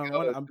trying.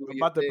 I'm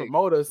about to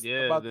promote us.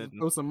 Yeah, about to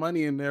throw some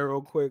money in there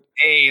real quick.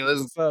 Hey,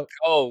 let's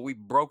go. We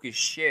broke as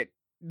shit.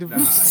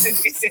 Nah.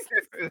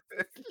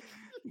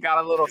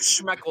 Got a little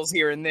schmeckles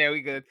here and there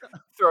we could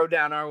throw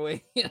down our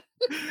way.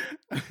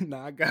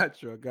 Nah, I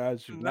got you.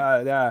 Nah.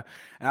 And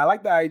I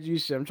like the IG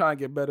shit. I'm trying to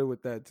get better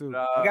with that too.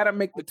 We gotta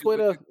make the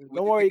Twitter.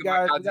 Don't worry,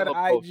 guys. We got an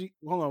IG.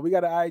 Hold on, we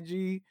got an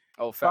IG.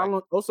 Oh,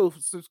 follow. Also,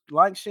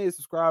 like, share,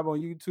 subscribe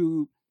on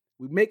YouTube.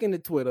 We're making the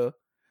Twitter.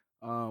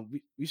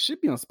 We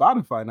should be on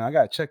Spotify now. I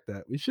gotta check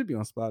that. We should be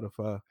on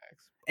Spotify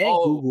and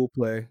Google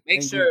Play.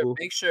 Make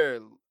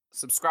sure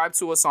subscribe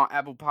to us on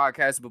Apple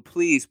Podcasts, but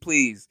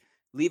please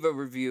leave a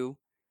review.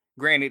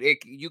 Granted,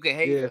 you can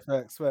hate us.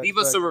 Facts, leave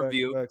us a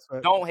review. Facts.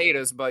 Don't hate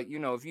us, but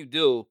if you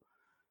do,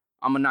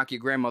 I'm gonna knock your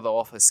grandmother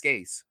off her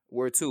skates.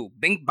 Word two,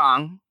 bing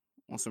bang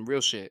on some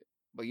real shit.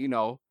 But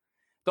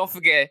don't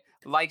forget,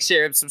 like,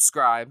 share, and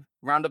subscribe.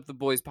 Round Up the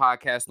Boys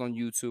podcast on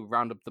YouTube.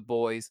 Round Up the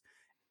Boys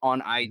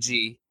on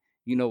IG.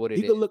 You know what it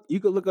is. You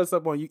could look us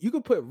up on you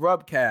could put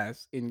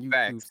Rubcast in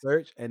YouTube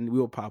search and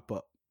we'll pop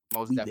up.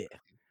 Most definitely.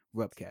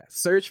 Rubcast.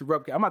 Search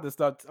Rubcast. I'm about to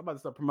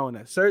start promoting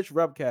that. Search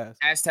Rubcast.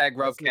 Hashtag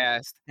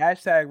Rubcast.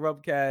 Hashtag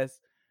Rubcast.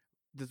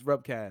 Just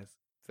Rubcast.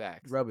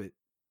 Facts. Rub it.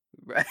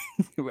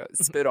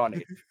 Spit on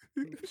it.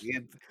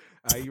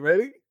 Are you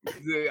ready? All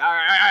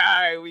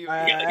right.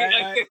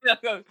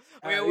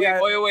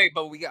 Wait.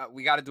 But we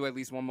got to do at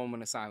least one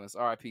moment of silence.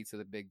 R.I.P. to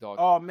the big dog.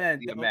 Oh man.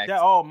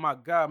 Oh my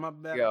God. My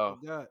bad. Yo.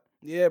 My God.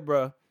 Yeah,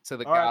 bro. To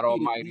the God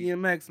Almighty.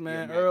 DMX,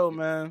 man. DMX, Earl,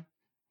 man.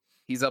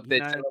 He's up there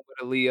chilling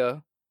with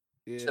Aaliyah.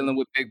 Yeah. Chilling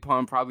with Big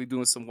Pun, probably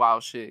doing some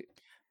wild shit.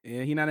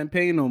 Yeah, he not in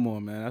pain no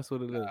more, man. That's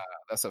what it is.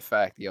 That's a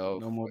fact, yo.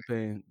 No more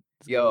pain.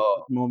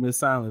 Yo. Moment of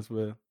silence,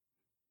 bro.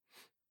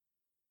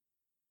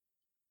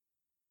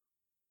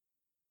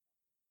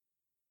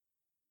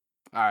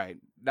 All right.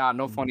 Nah,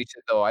 no funny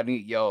shit though.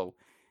 You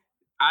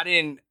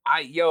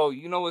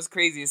know what's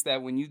crazy is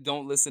that when you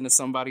don't listen to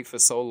somebody for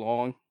so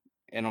long,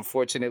 and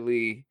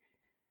unfortunately,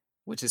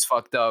 which is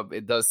fucked up,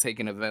 it does take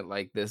an event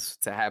like this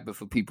to happen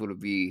for people to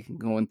be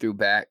going through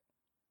back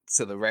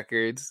to the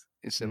records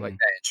and shit like that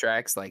in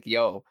tracks. Like,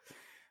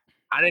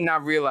 I did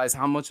not realize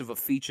how much of a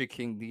feature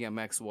king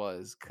DMX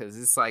was,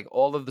 because it's like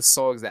all of the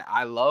songs that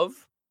I love.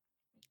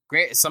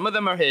 Great, some of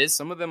them are his,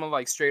 some of them are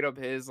like straight up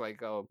his,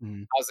 like How's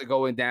It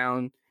Going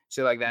Down,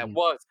 shit like that.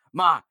 What's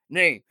my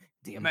name?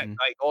 DMX,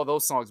 like all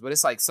those songs. But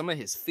it's like some of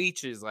his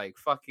features, like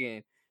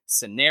fucking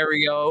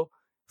Scenario,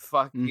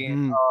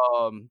 fucking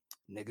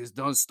Niggas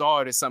Done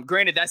Start or something.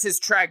 Granted, that's his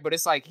track, but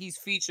it's like he's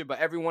featured, but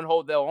everyone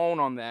hold their own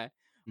on that.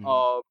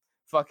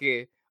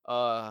 Fucking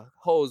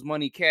Hoes,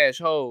 Money, Cash,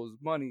 Hoes,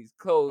 Money's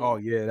Clothes. Oh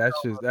yeah,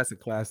 that's a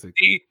classic.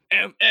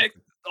 DMX.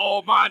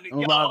 Oh my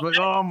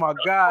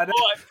God.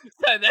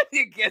 That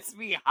shit gets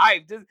me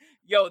hyped.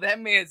 That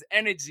man's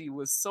energy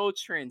was so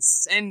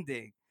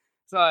transcending.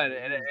 Son,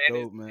 and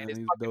his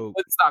fucking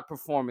Woodstock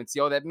performance,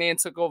 that man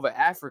took over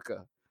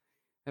Africa.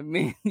 I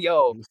mean,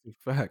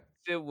 fact.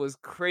 It was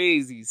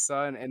crazy,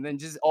 son. And then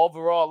just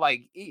overall,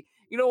 like,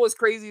 what's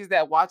crazy is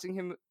that watching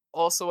him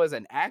also as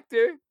an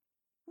actor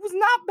was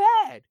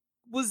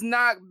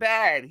not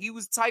bad. He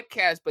was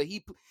typecast, but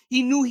he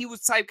knew he was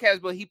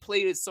typecast, but he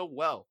played it so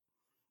well.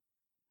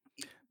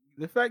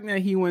 The fact that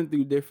he went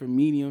through different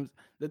mediums.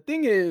 The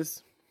thing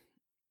is,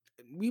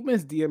 we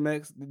miss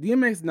DMX.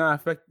 DMX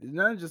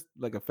not just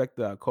like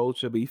affected our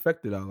culture, but he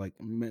affected our like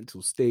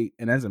mental state.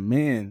 And as a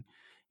man,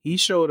 he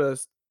showed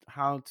us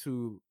how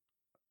to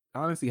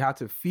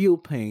feel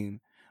pain,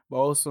 but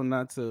also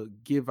not to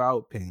give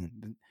out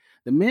pain.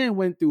 The man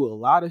went through a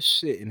lot of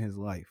shit in his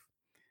life.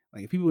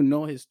 Like, if people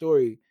know his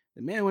story,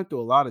 the man went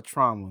through a lot of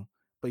trauma,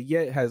 but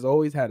yet has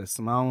always had a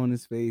smile on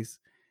his face.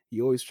 He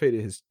always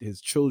treated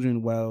his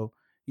children well.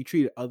 He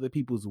treated other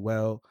people's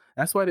well.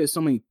 That's why there's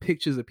so many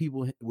pictures of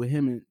people with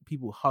him and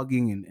people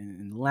hugging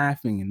and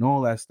laughing and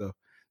all that stuff.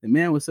 The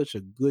man was such a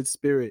good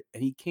spirit,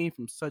 and he came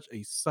from such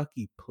a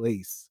sucky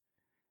place.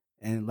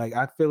 And like,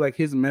 I feel like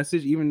his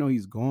message, even though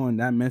he's gone,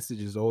 that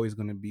message is always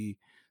going to be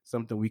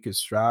something we could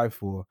strive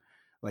for.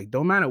 Like,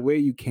 don't matter where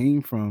you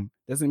came from,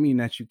 doesn't mean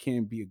that you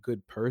can't be a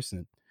good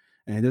person.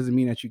 And it doesn't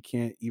mean that you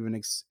can't even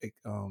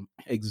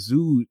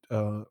exude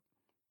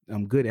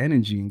good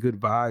energy and good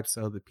vibes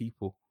to other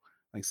people.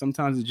 Like,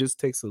 sometimes it just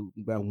takes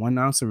about 1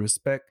 ounce of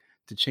respect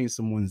to change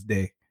someone's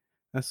day.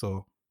 That's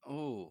all.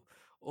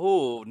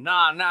 Oh,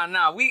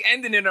 nah. We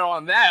ending it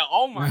on that.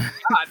 Oh my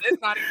God, there's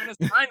not even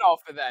a sign off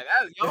for that.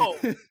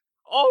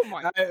 Oh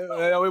my God.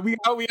 We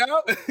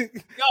out?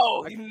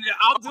 Yo,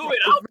 I'll do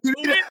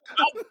it.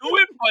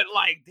 But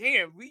like,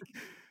 damn,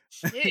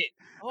 shit.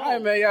 All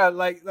right, man. Yeah,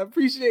 like,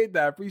 appreciate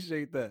that.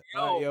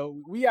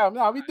 We out.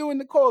 Nah, we doing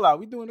the call out.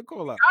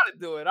 Gotta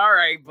do it. All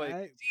right, but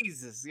right.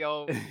 Jesus,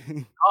 yo.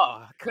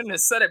 I couldn't have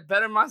said it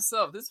better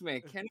myself. This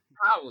man, Kenny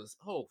Powers.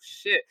 Oh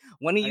shit.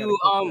 When are you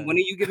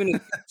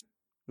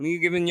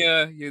giving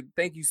your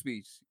thank you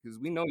speech? Because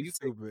we know you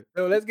stupid.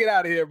 So let's get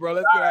out of here, bro.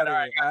 Let's get out of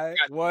here. All right.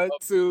 1,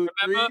 2,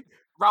 3.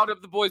 Round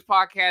Up the Boys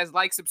podcast.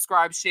 Like,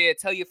 subscribe, share.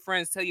 Tell your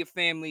friends. Tell your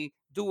family.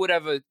 Do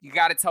whatever. You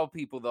got to tell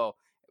people, though.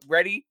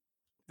 Ready?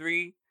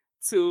 3,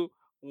 2,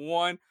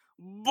 1.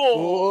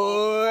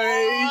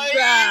 Boys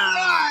out.